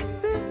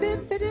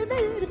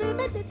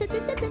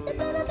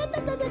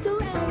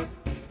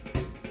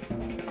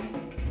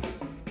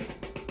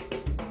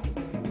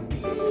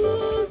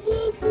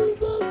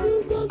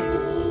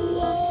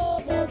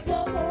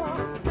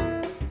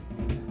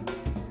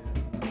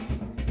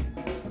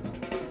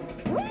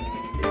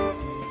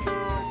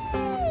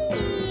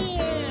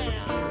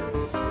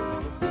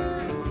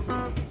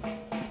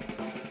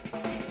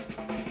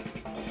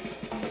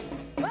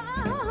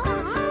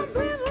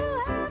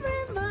blue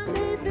every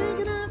Monday,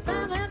 thinking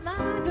about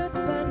my good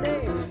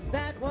Sunday,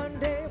 that one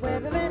day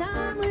when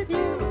I'm with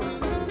you.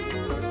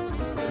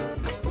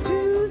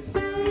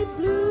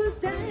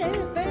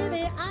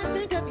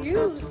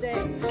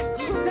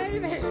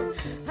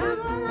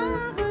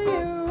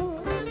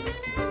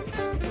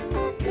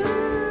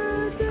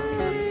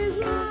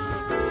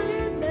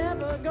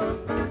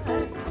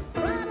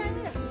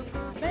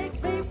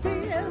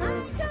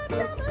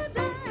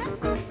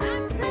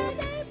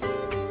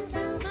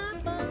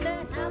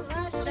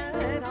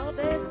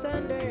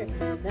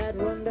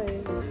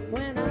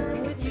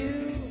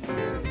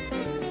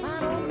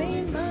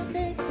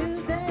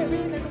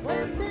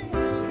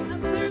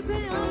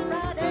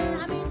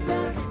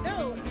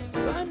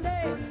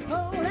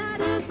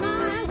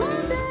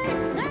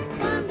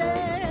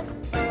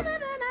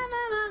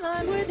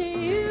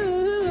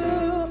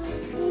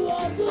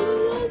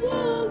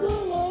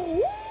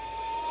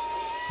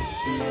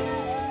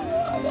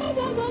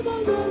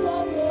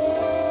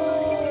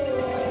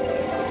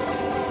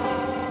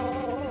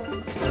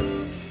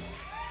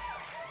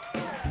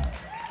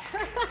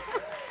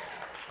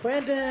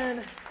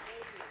 Brendan,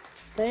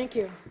 thank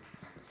you.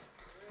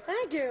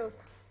 Thank you.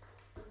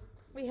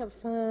 We have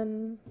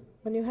fun.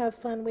 When you have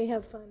fun, we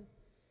have fun.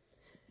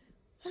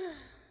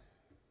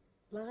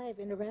 Live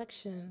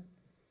interaction.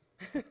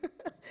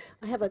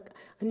 I have a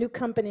new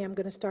company I'm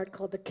going to start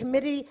called the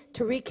Committee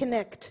to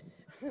Reconnect.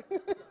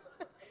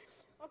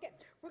 Okay,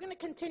 we're going to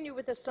continue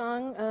with a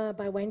song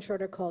by Wayne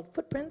Shorter called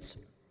Footprints.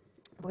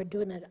 We're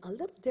doing it a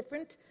little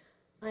different.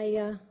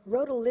 I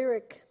wrote a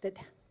lyric that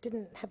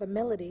didn't have a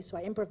melody, so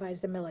I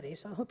improvised the melody,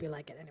 so I hope you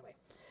like it anyway.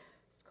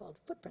 It's called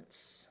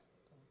Footprints.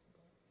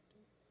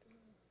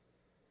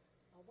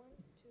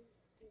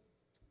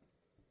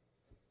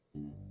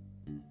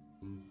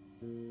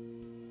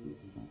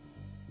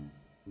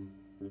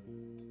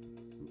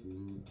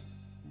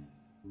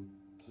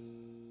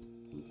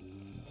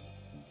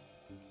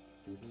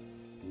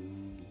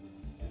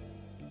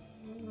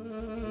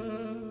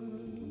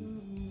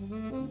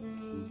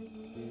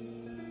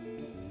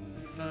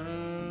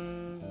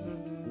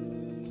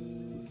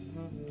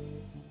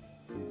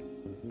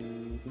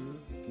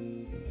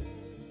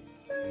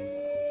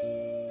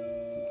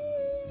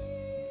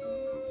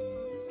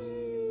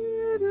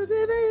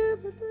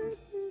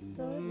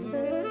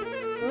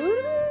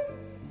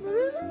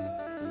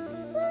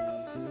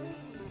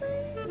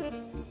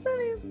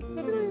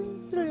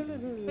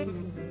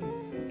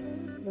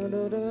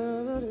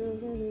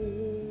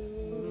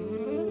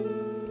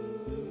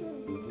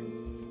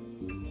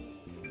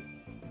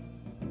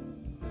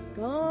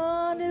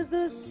 Gone is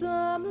the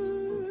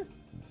summer,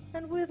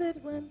 and with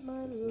it went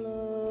my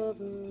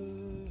lover.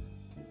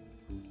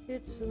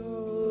 It's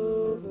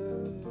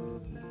over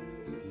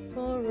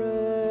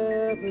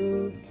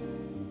forever.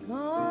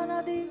 Gone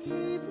are the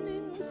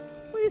evenings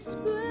we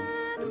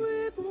spent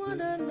with one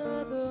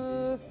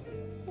another,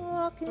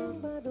 walking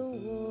by the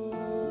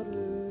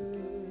water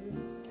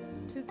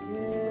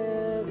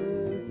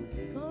together.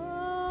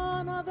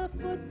 Gone are the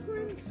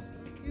footprints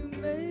you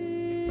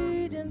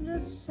made in the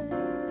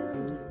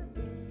sand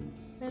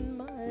and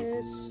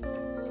my soul.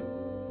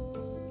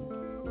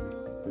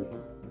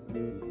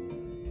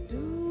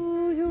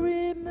 Do you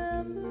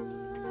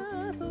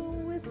remember the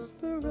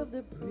whisper of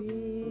the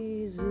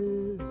breezes?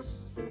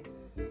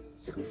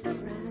 So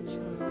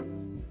fragile,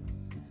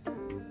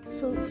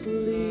 so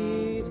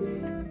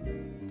fleeting.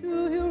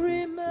 Do you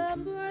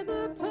remember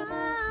the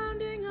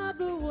pounding of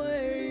the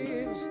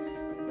waves,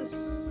 the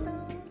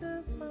sound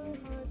of my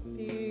heart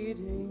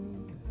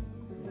beating,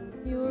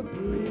 your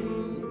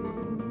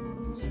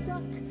breathing?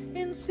 Stuck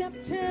in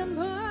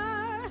September,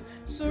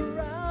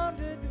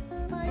 surrounded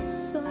by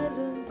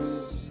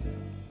silence,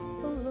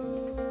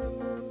 alone.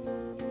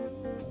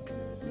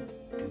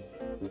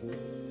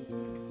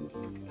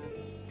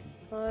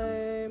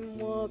 I'm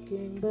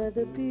walking by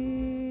the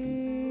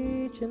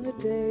beach in the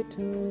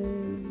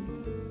daytime,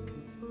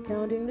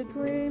 counting the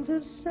grains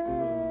of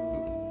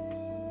sand.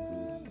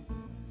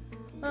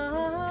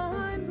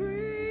 I'm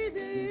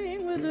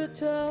breathing with the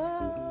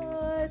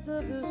tides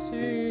of the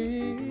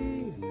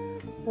sea,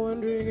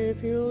 wondering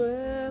if you'll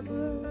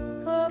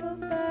ever come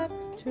back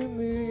to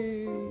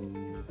me.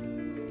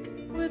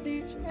 With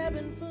each ebb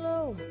and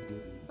flow,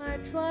 I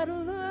try to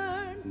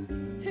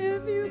learn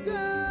if you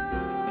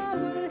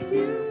go, if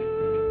you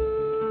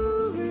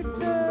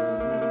return.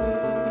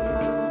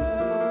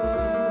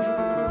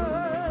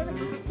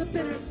 The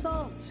bitter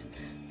salt,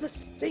 the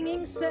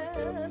stinging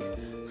sand,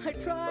 I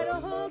try to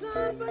hold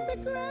on, but the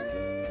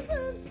grains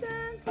of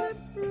sand slip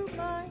through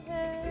my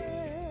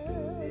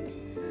hand.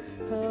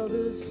 How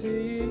the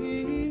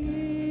sea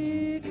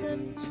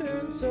can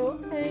turn so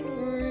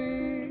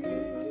angry.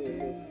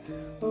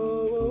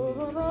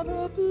 Oh,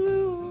 the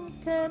blue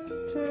can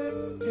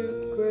turn to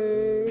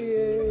gray.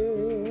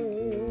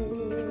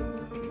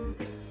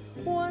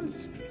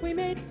 Once we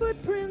made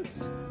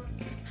footprints,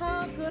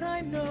 how could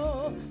I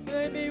know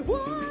they'd be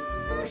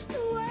washed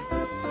away?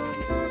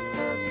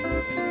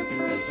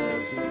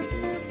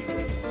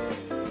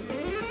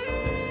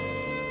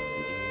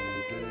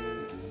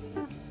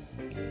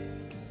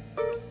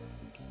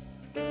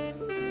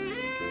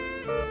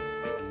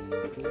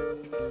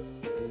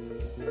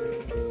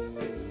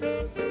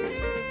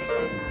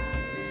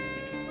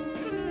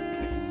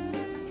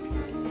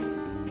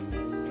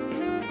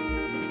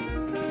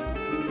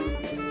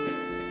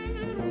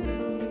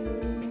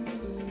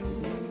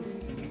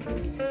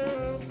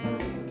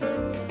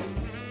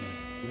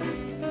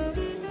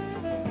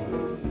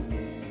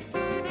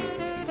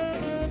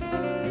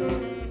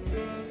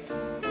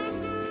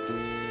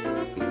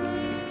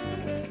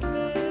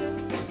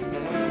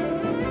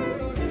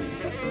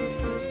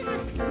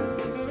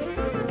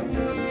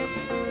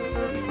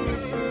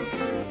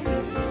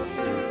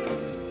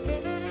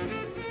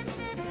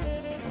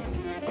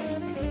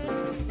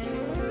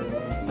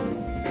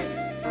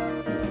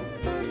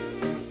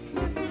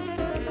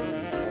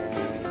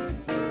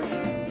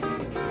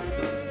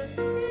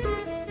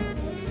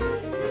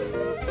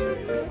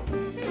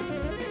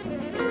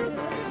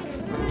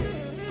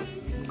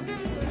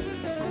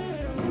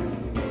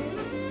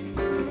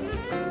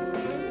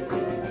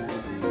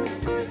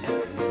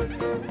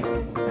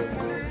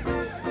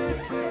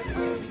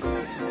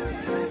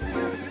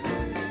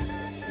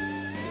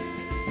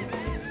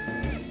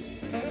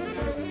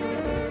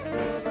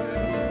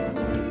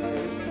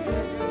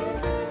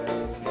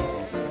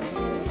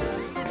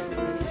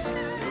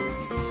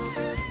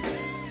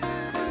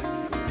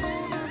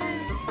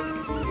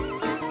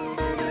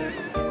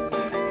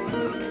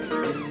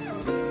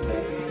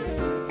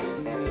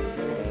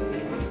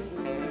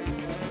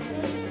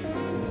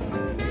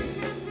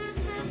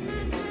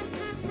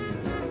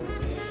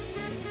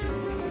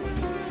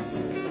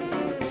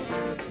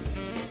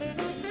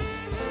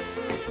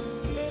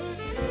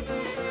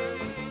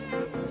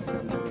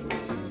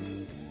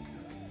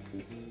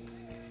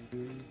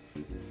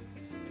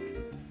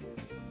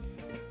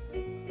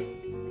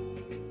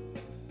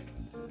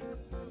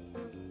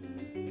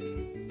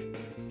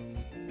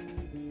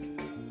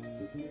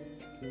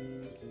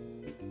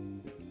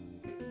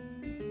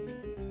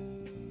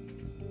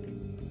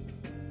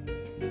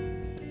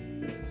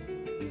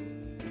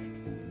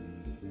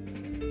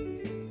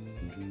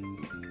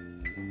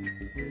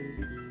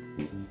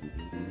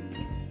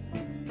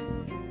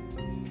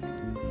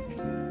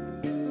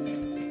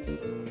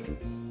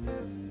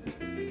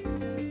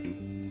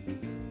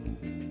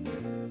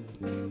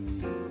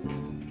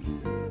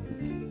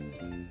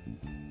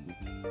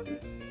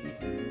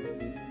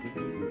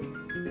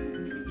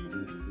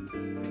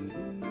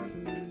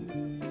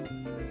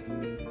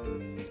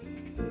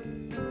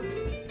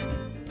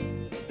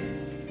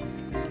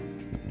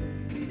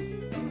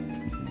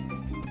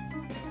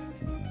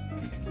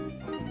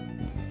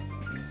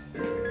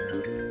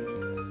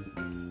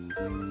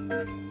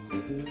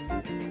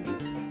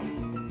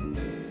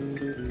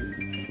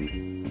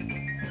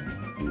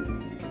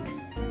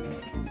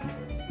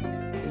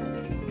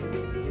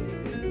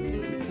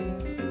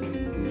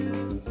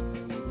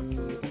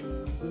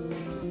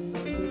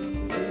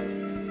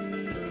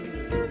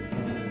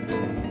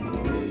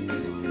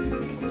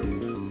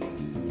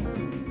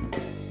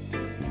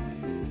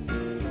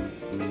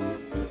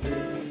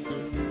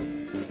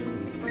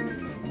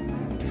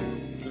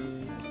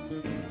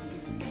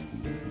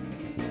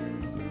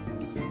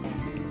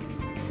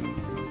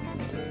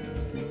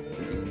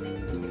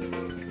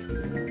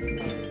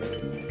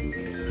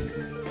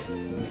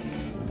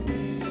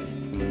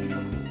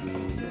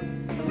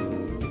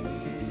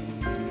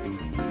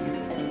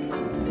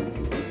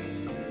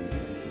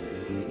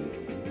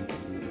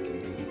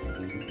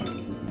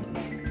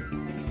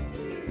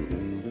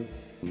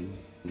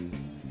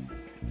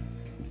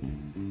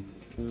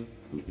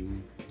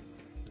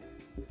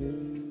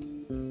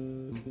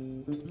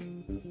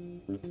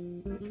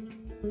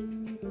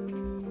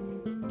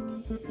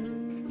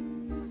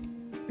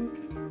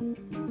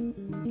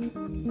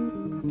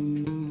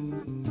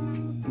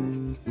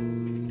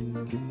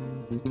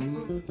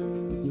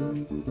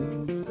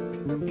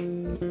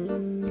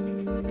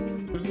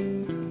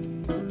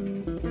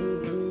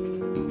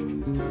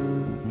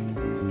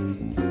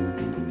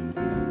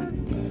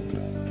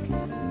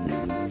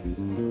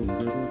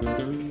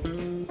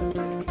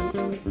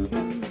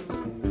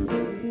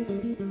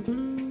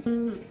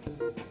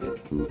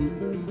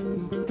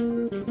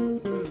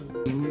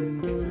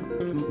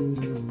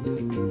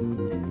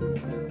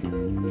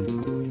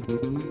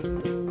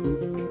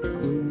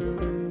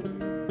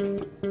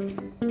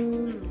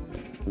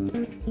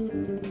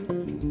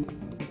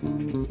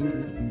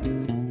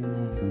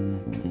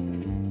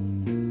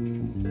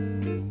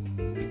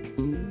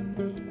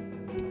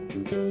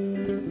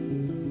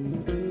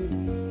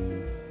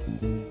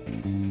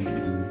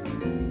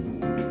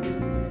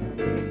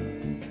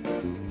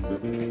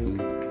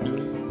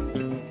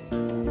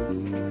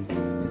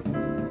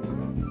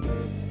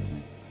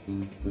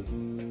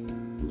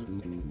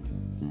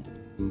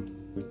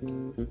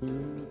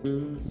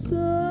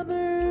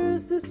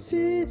 Summer's the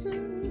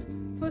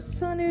season for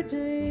sunny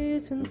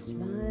days and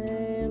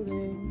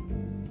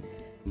smiling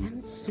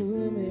and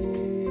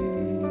swimming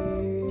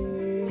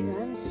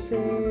and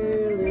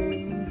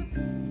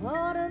sailing.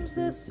 Autumn's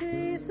the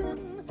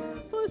season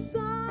for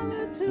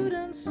solitude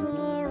and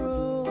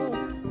sorrow,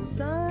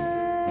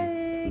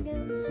 sighing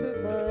and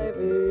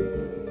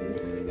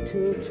surviving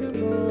till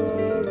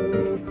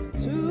tomorrow.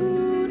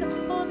 Soon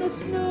on the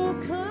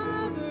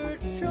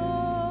snow-covered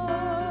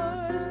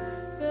shores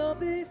there'll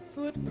be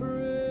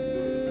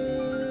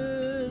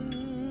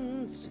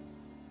footprints,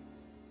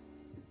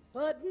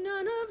 but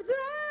none of them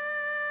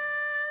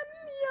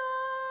yours.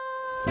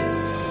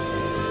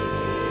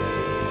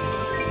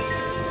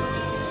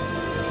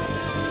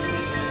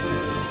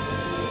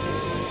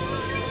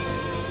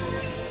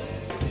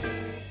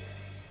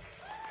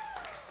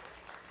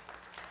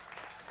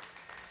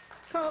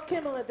 Carl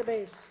Kimmel at the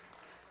bass.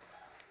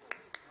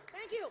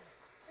 Thank you.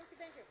 Thank you,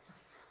 thank you.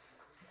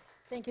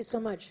 Thank you so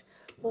much.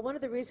 Well, one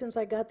of the reasons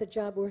I got the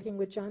job working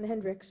with Jon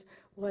Hendricks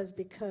was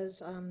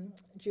because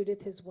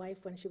Judith, his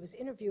wife, when she was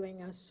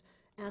interviewing us,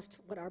 asked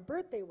what our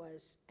birthday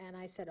was. And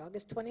I said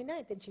August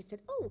 29th. And she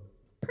said, oh,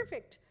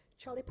 perfect,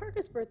 Charlie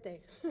Parker's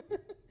birthday.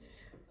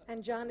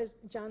 And Jon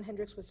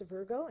Hendricks was a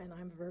Virgo, and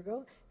I'm a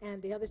Virgo.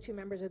 And the other two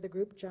members of the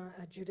group,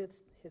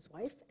 Judith, his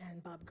wife,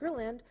 and Bob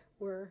Gerland,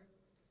 were,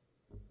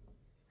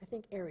 I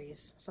think,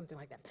 Aries, something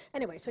like that.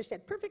 Anyway, so she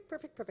said, perfect,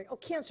 perfect, perfect. Oh,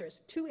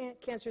 Cancers, two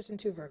Cancers and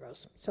two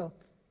Virgos. So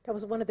that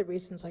was one of the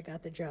reasons I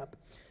got the job.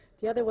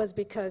 The other was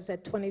because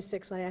at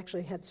 26, I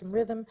actually had some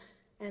rhythm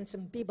and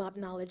some bebop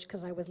knowledge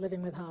because I was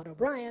living with Howard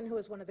O'Brien, who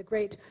was one of the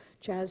great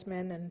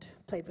jazzmen and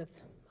played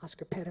with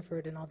Oscar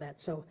Pettiford and all that.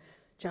 So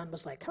Jon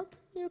was like, how come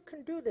you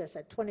can do this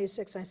at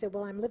 26? I said,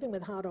 well, I'm living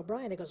with Howard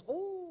O'Brien. He goes,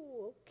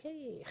 oh,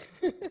 okay.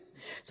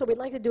 So we'd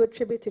like to do a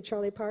tribute to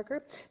Charlie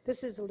Parker.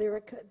 This is a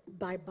lyric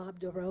by Bob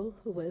Dorough,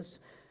 who was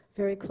a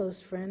very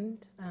close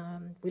friend.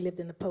 We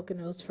lived in the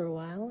Poconos for a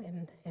while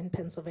in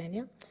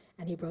Pennsylvania.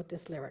 And he wrote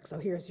this lyric. So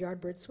here's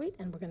Yardbird Suite,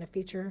 and we're going to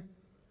feature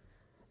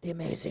the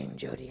amazing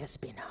Jody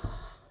Espino.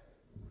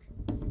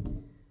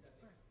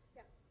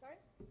 Yeah, sorry?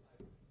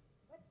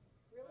 What?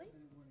 Really?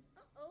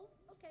 Uh-oh,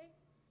 okay.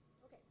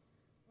 Okay.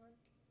 1,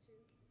 2,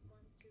 1,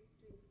 2,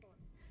 3, 4.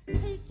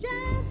 Hey,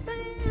 jazz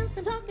fans,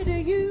 I'm talking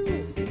to you.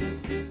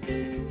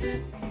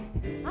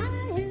 I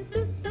hit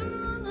this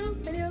song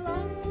up, and you'll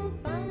all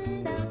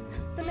find out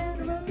the man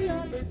who wrote the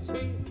Yardbird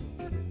Suite.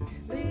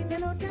 Leave me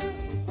no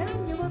doubt,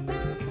 tell you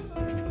about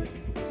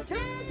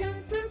Charles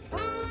Yardbird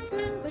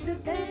Parker was his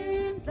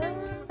name, the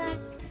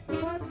facts, he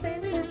was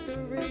famous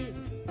history,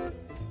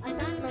 a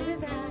science for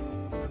his act.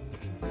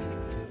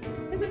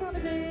 His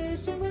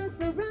improvisation was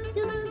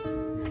miraculous,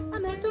 a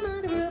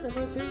mastermind of rhythm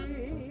was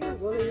he.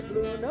 Well, he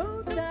blew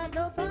notes that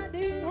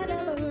nobody had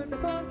ever heard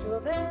before, till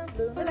then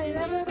blew as they'd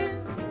ever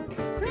been.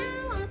 So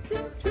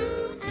often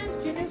true as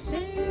genius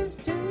seems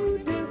to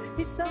do,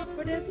 he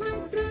suffered his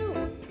life through,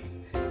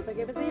 but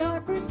gave us the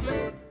Yardbird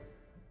Suite.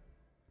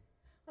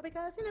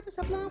 Because he never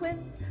stopped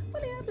blowing.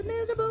 When he had the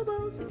miserable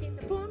woes, he seemed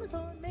to pour his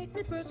heart, make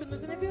the person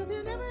listen and feel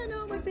he'll never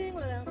know what being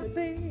let out would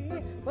be.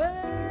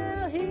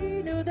 Well,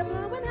 he knew that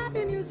blowing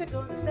happy music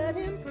gonna set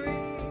him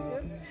free.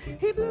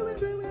 He blew and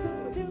blew and blew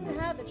and blew and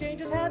had the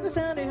changes, had the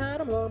sound, he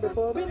had him long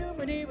before we knew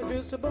when he was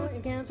just a boy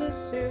in Kansas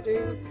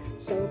City.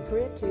 So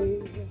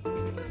pretty.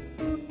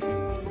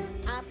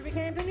 After he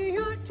came to New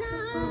York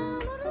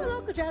town, all the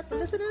local jazz for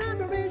listening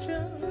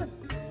admiration.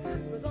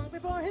 It was long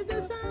before his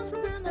new sounds were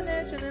around the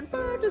nation, and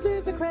Bird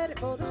deserves the credit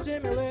for the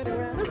stimulating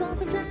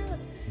renaissance of jazz.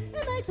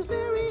 It makes us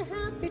very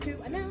happy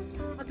to announce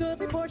a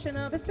goodly portion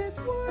of his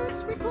best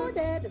works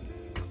recorded.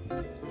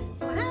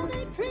 So have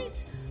a treat,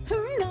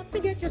 hurry up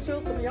and get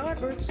yourself some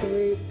Yardbird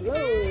Suite.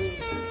 Blow.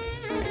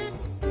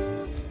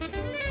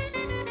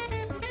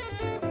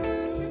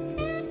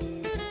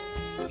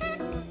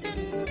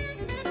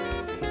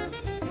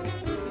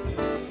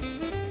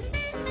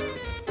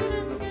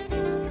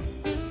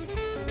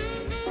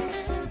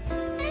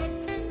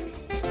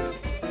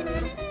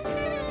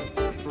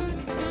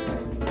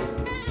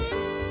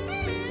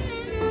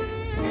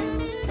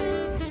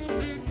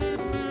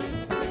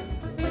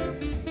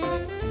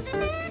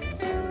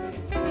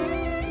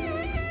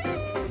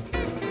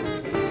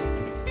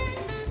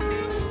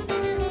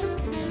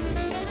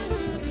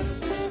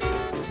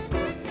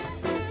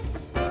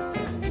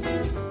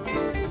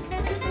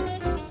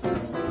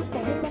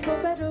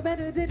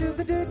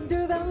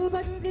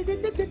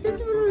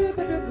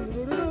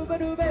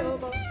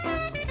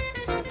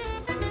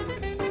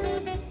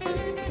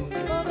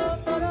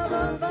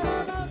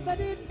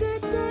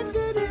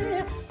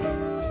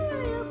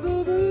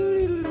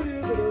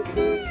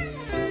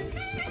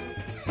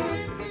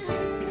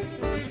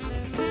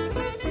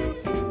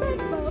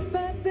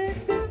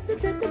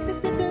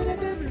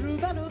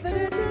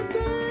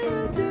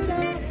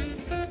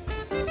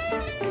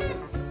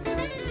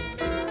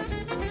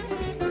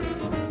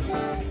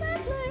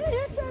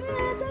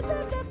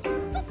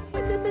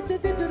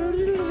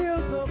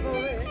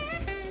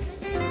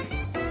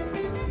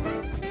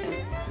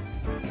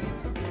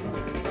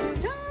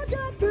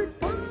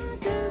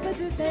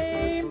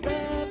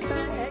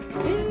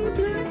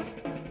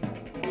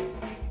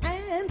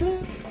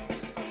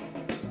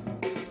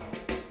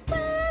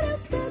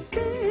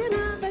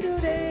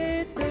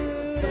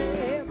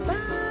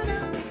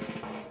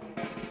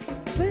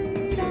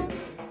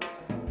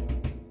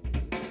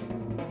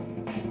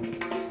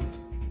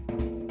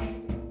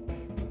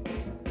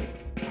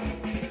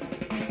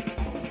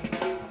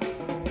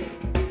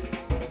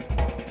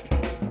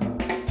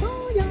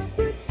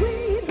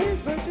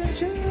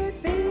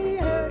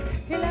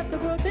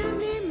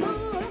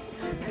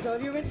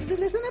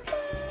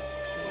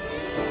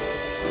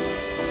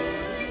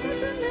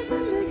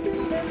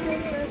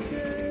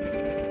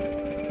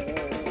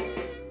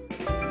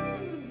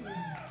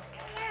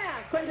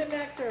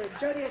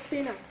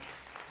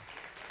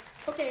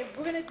 Okay,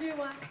 we're going to do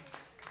we're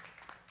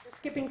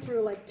skipping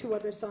through like 2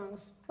 other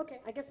songs. Okay,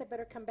 I guess I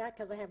better come back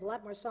because I have a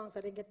lot more songs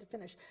I didn't get to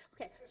finish.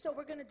 Okay, so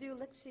we're going to do,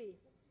 let's see.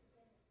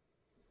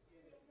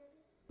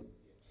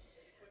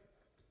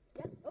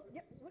 Yeah, oh,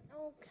 yeah,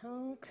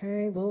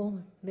 okay, well,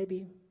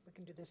 maybe we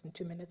can do this in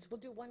 2 minutes. We'll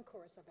do one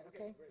chorus of it,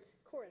 okay?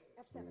 Chorus,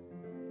 F7.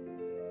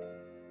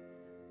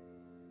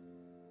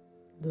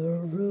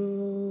 The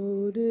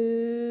road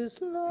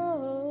is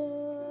long,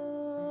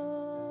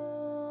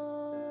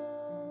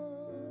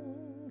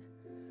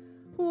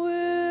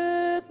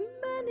 with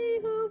many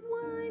a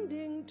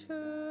winding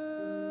turn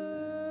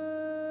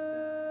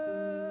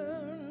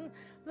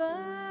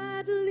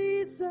that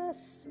leads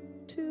us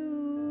to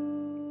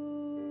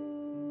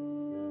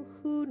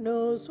who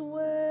knows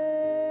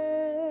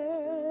where,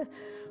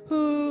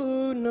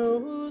 who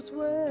knows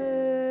where.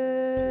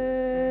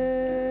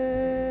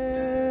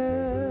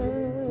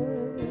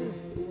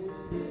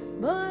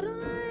 But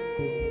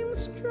I'm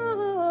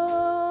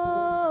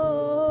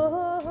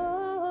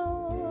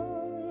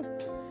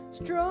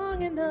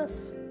strong enough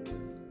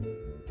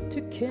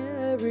to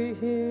carry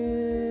him.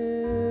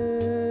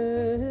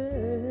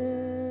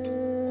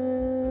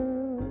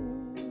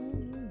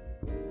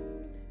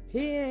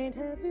 He ain't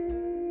heavy,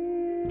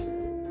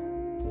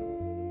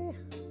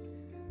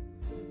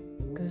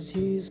 'cause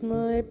he's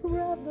my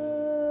brother.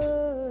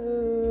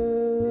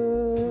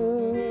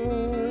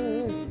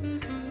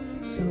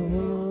 So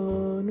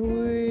on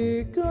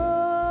we go.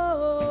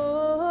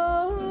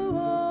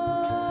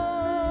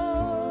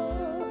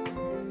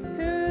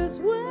 His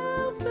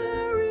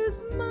welfare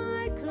is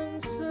my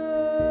concern.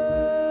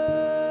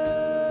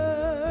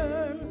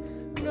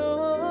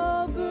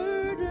 No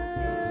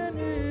burden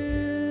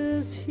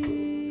is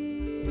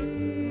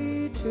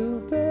he to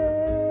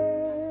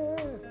bear.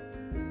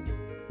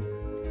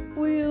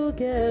 We'll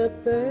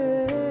get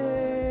there.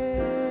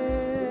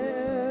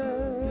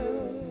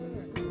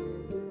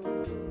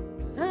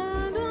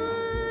 And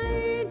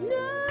I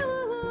know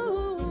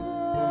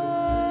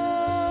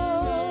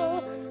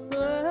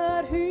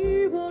that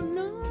he will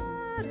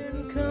not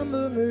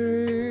encumber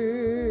me.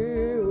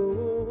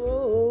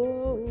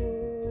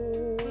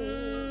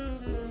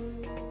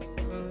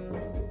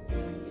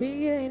 He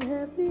ain't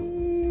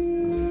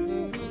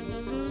heavy,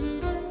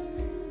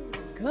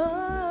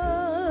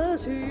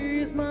 'cause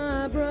he's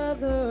my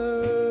brother.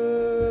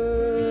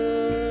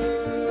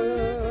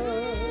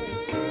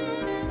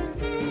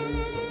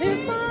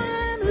 If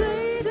I'm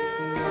laid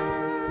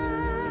down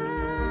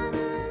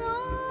and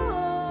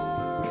all,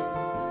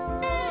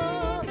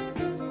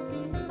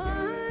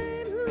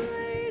 I'm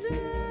laden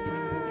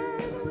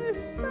with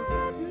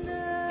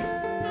sadness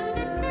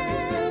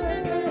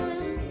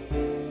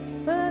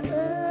that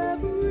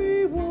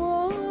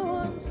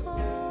everyone's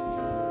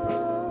heart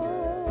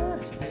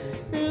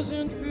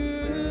isn't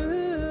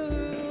filled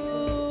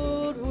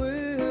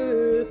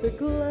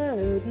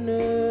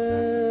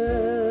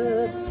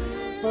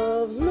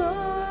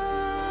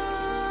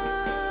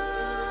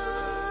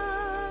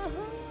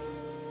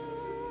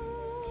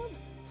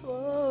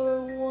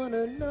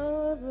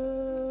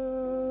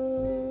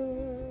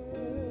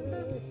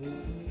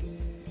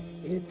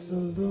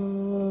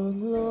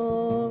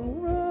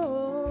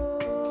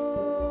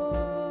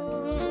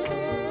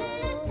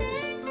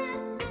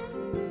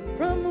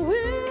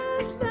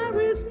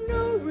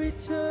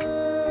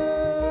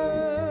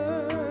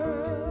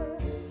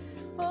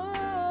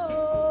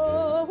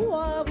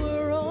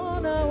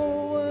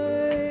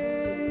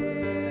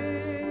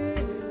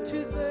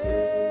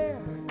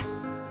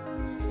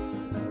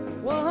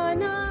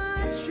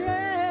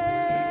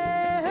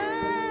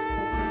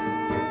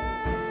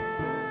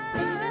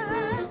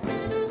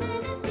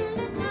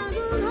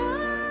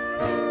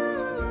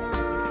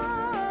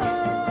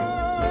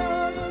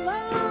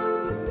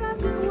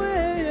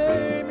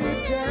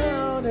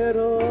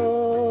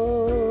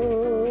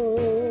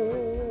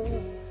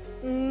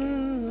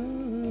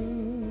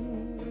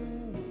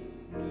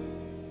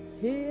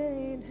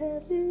ain't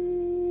heavy.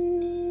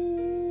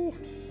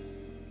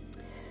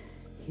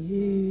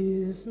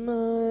 He's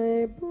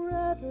my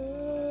brother.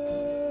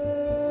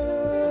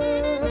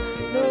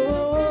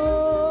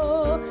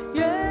 No,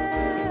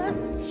 yeah,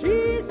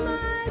 she's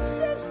my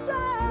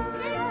sister.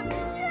 Yeah,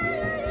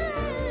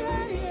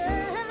 yeah,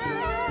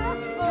 yeah.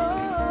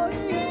 Oh,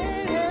 he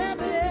ain't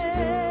heavy.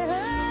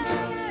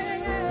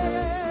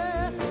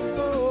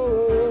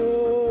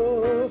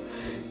 Oh,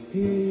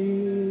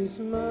 he's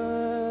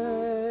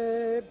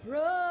my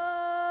brother.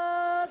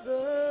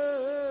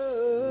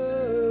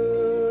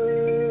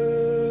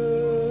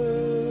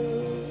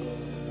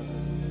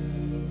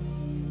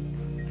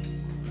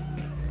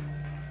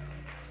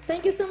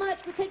 Thank you so much.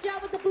 We'll take you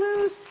out with the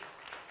blues.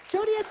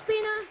 Jody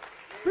Espina,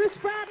 Bruce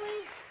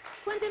Bradley,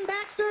 Quentin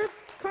Baxter,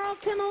 Carl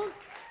Kimmel,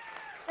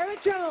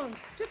 Eric Jones.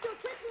 Just do a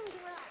quick move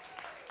around.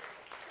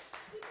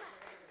 Keep flat,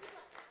 keep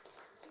flat.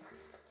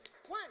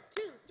 1,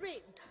 2,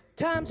 3.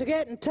 Times are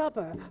getting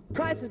tougher,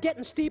 prices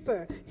getting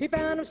steeper. He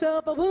found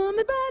himself a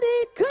woman, but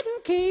he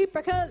couldn't keep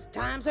her, 'cause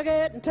times are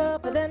getting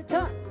tougher than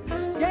tough.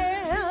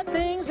 Yeah,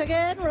 things are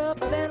getting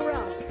rougher than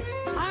rough.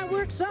 I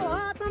work so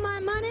hard for my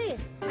money,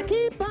 I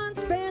keep on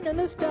spending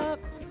the stuff.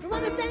 We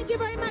want to thank you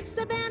very much,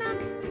 Savannah.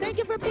 Thank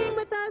you for being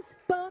with us.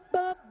 Bop,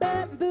 bop,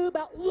 bap, boo,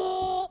 bop,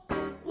 whoa,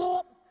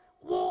 whoa,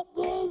 whoa,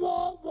 whoa,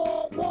 whoa,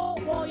 whoa, whoa,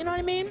 whoa. You know what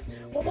I mean?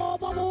 Whoa, whoa,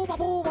 whoa, whoa,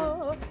 whoa,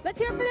 whoa. Let's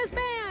hear it for this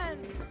band.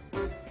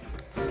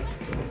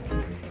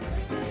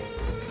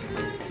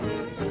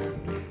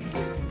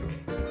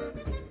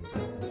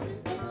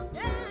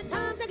 Yeah,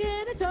 times are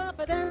getting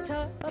tougher than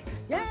tough.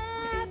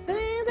 Yeah,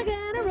 things are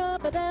getting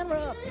rougher than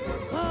rough.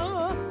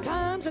 Oh,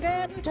 times are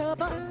getting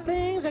tougher,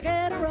 things are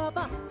getting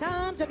rougher.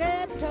 Times are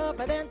getting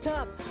tougher than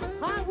tough.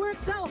 I work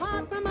so hard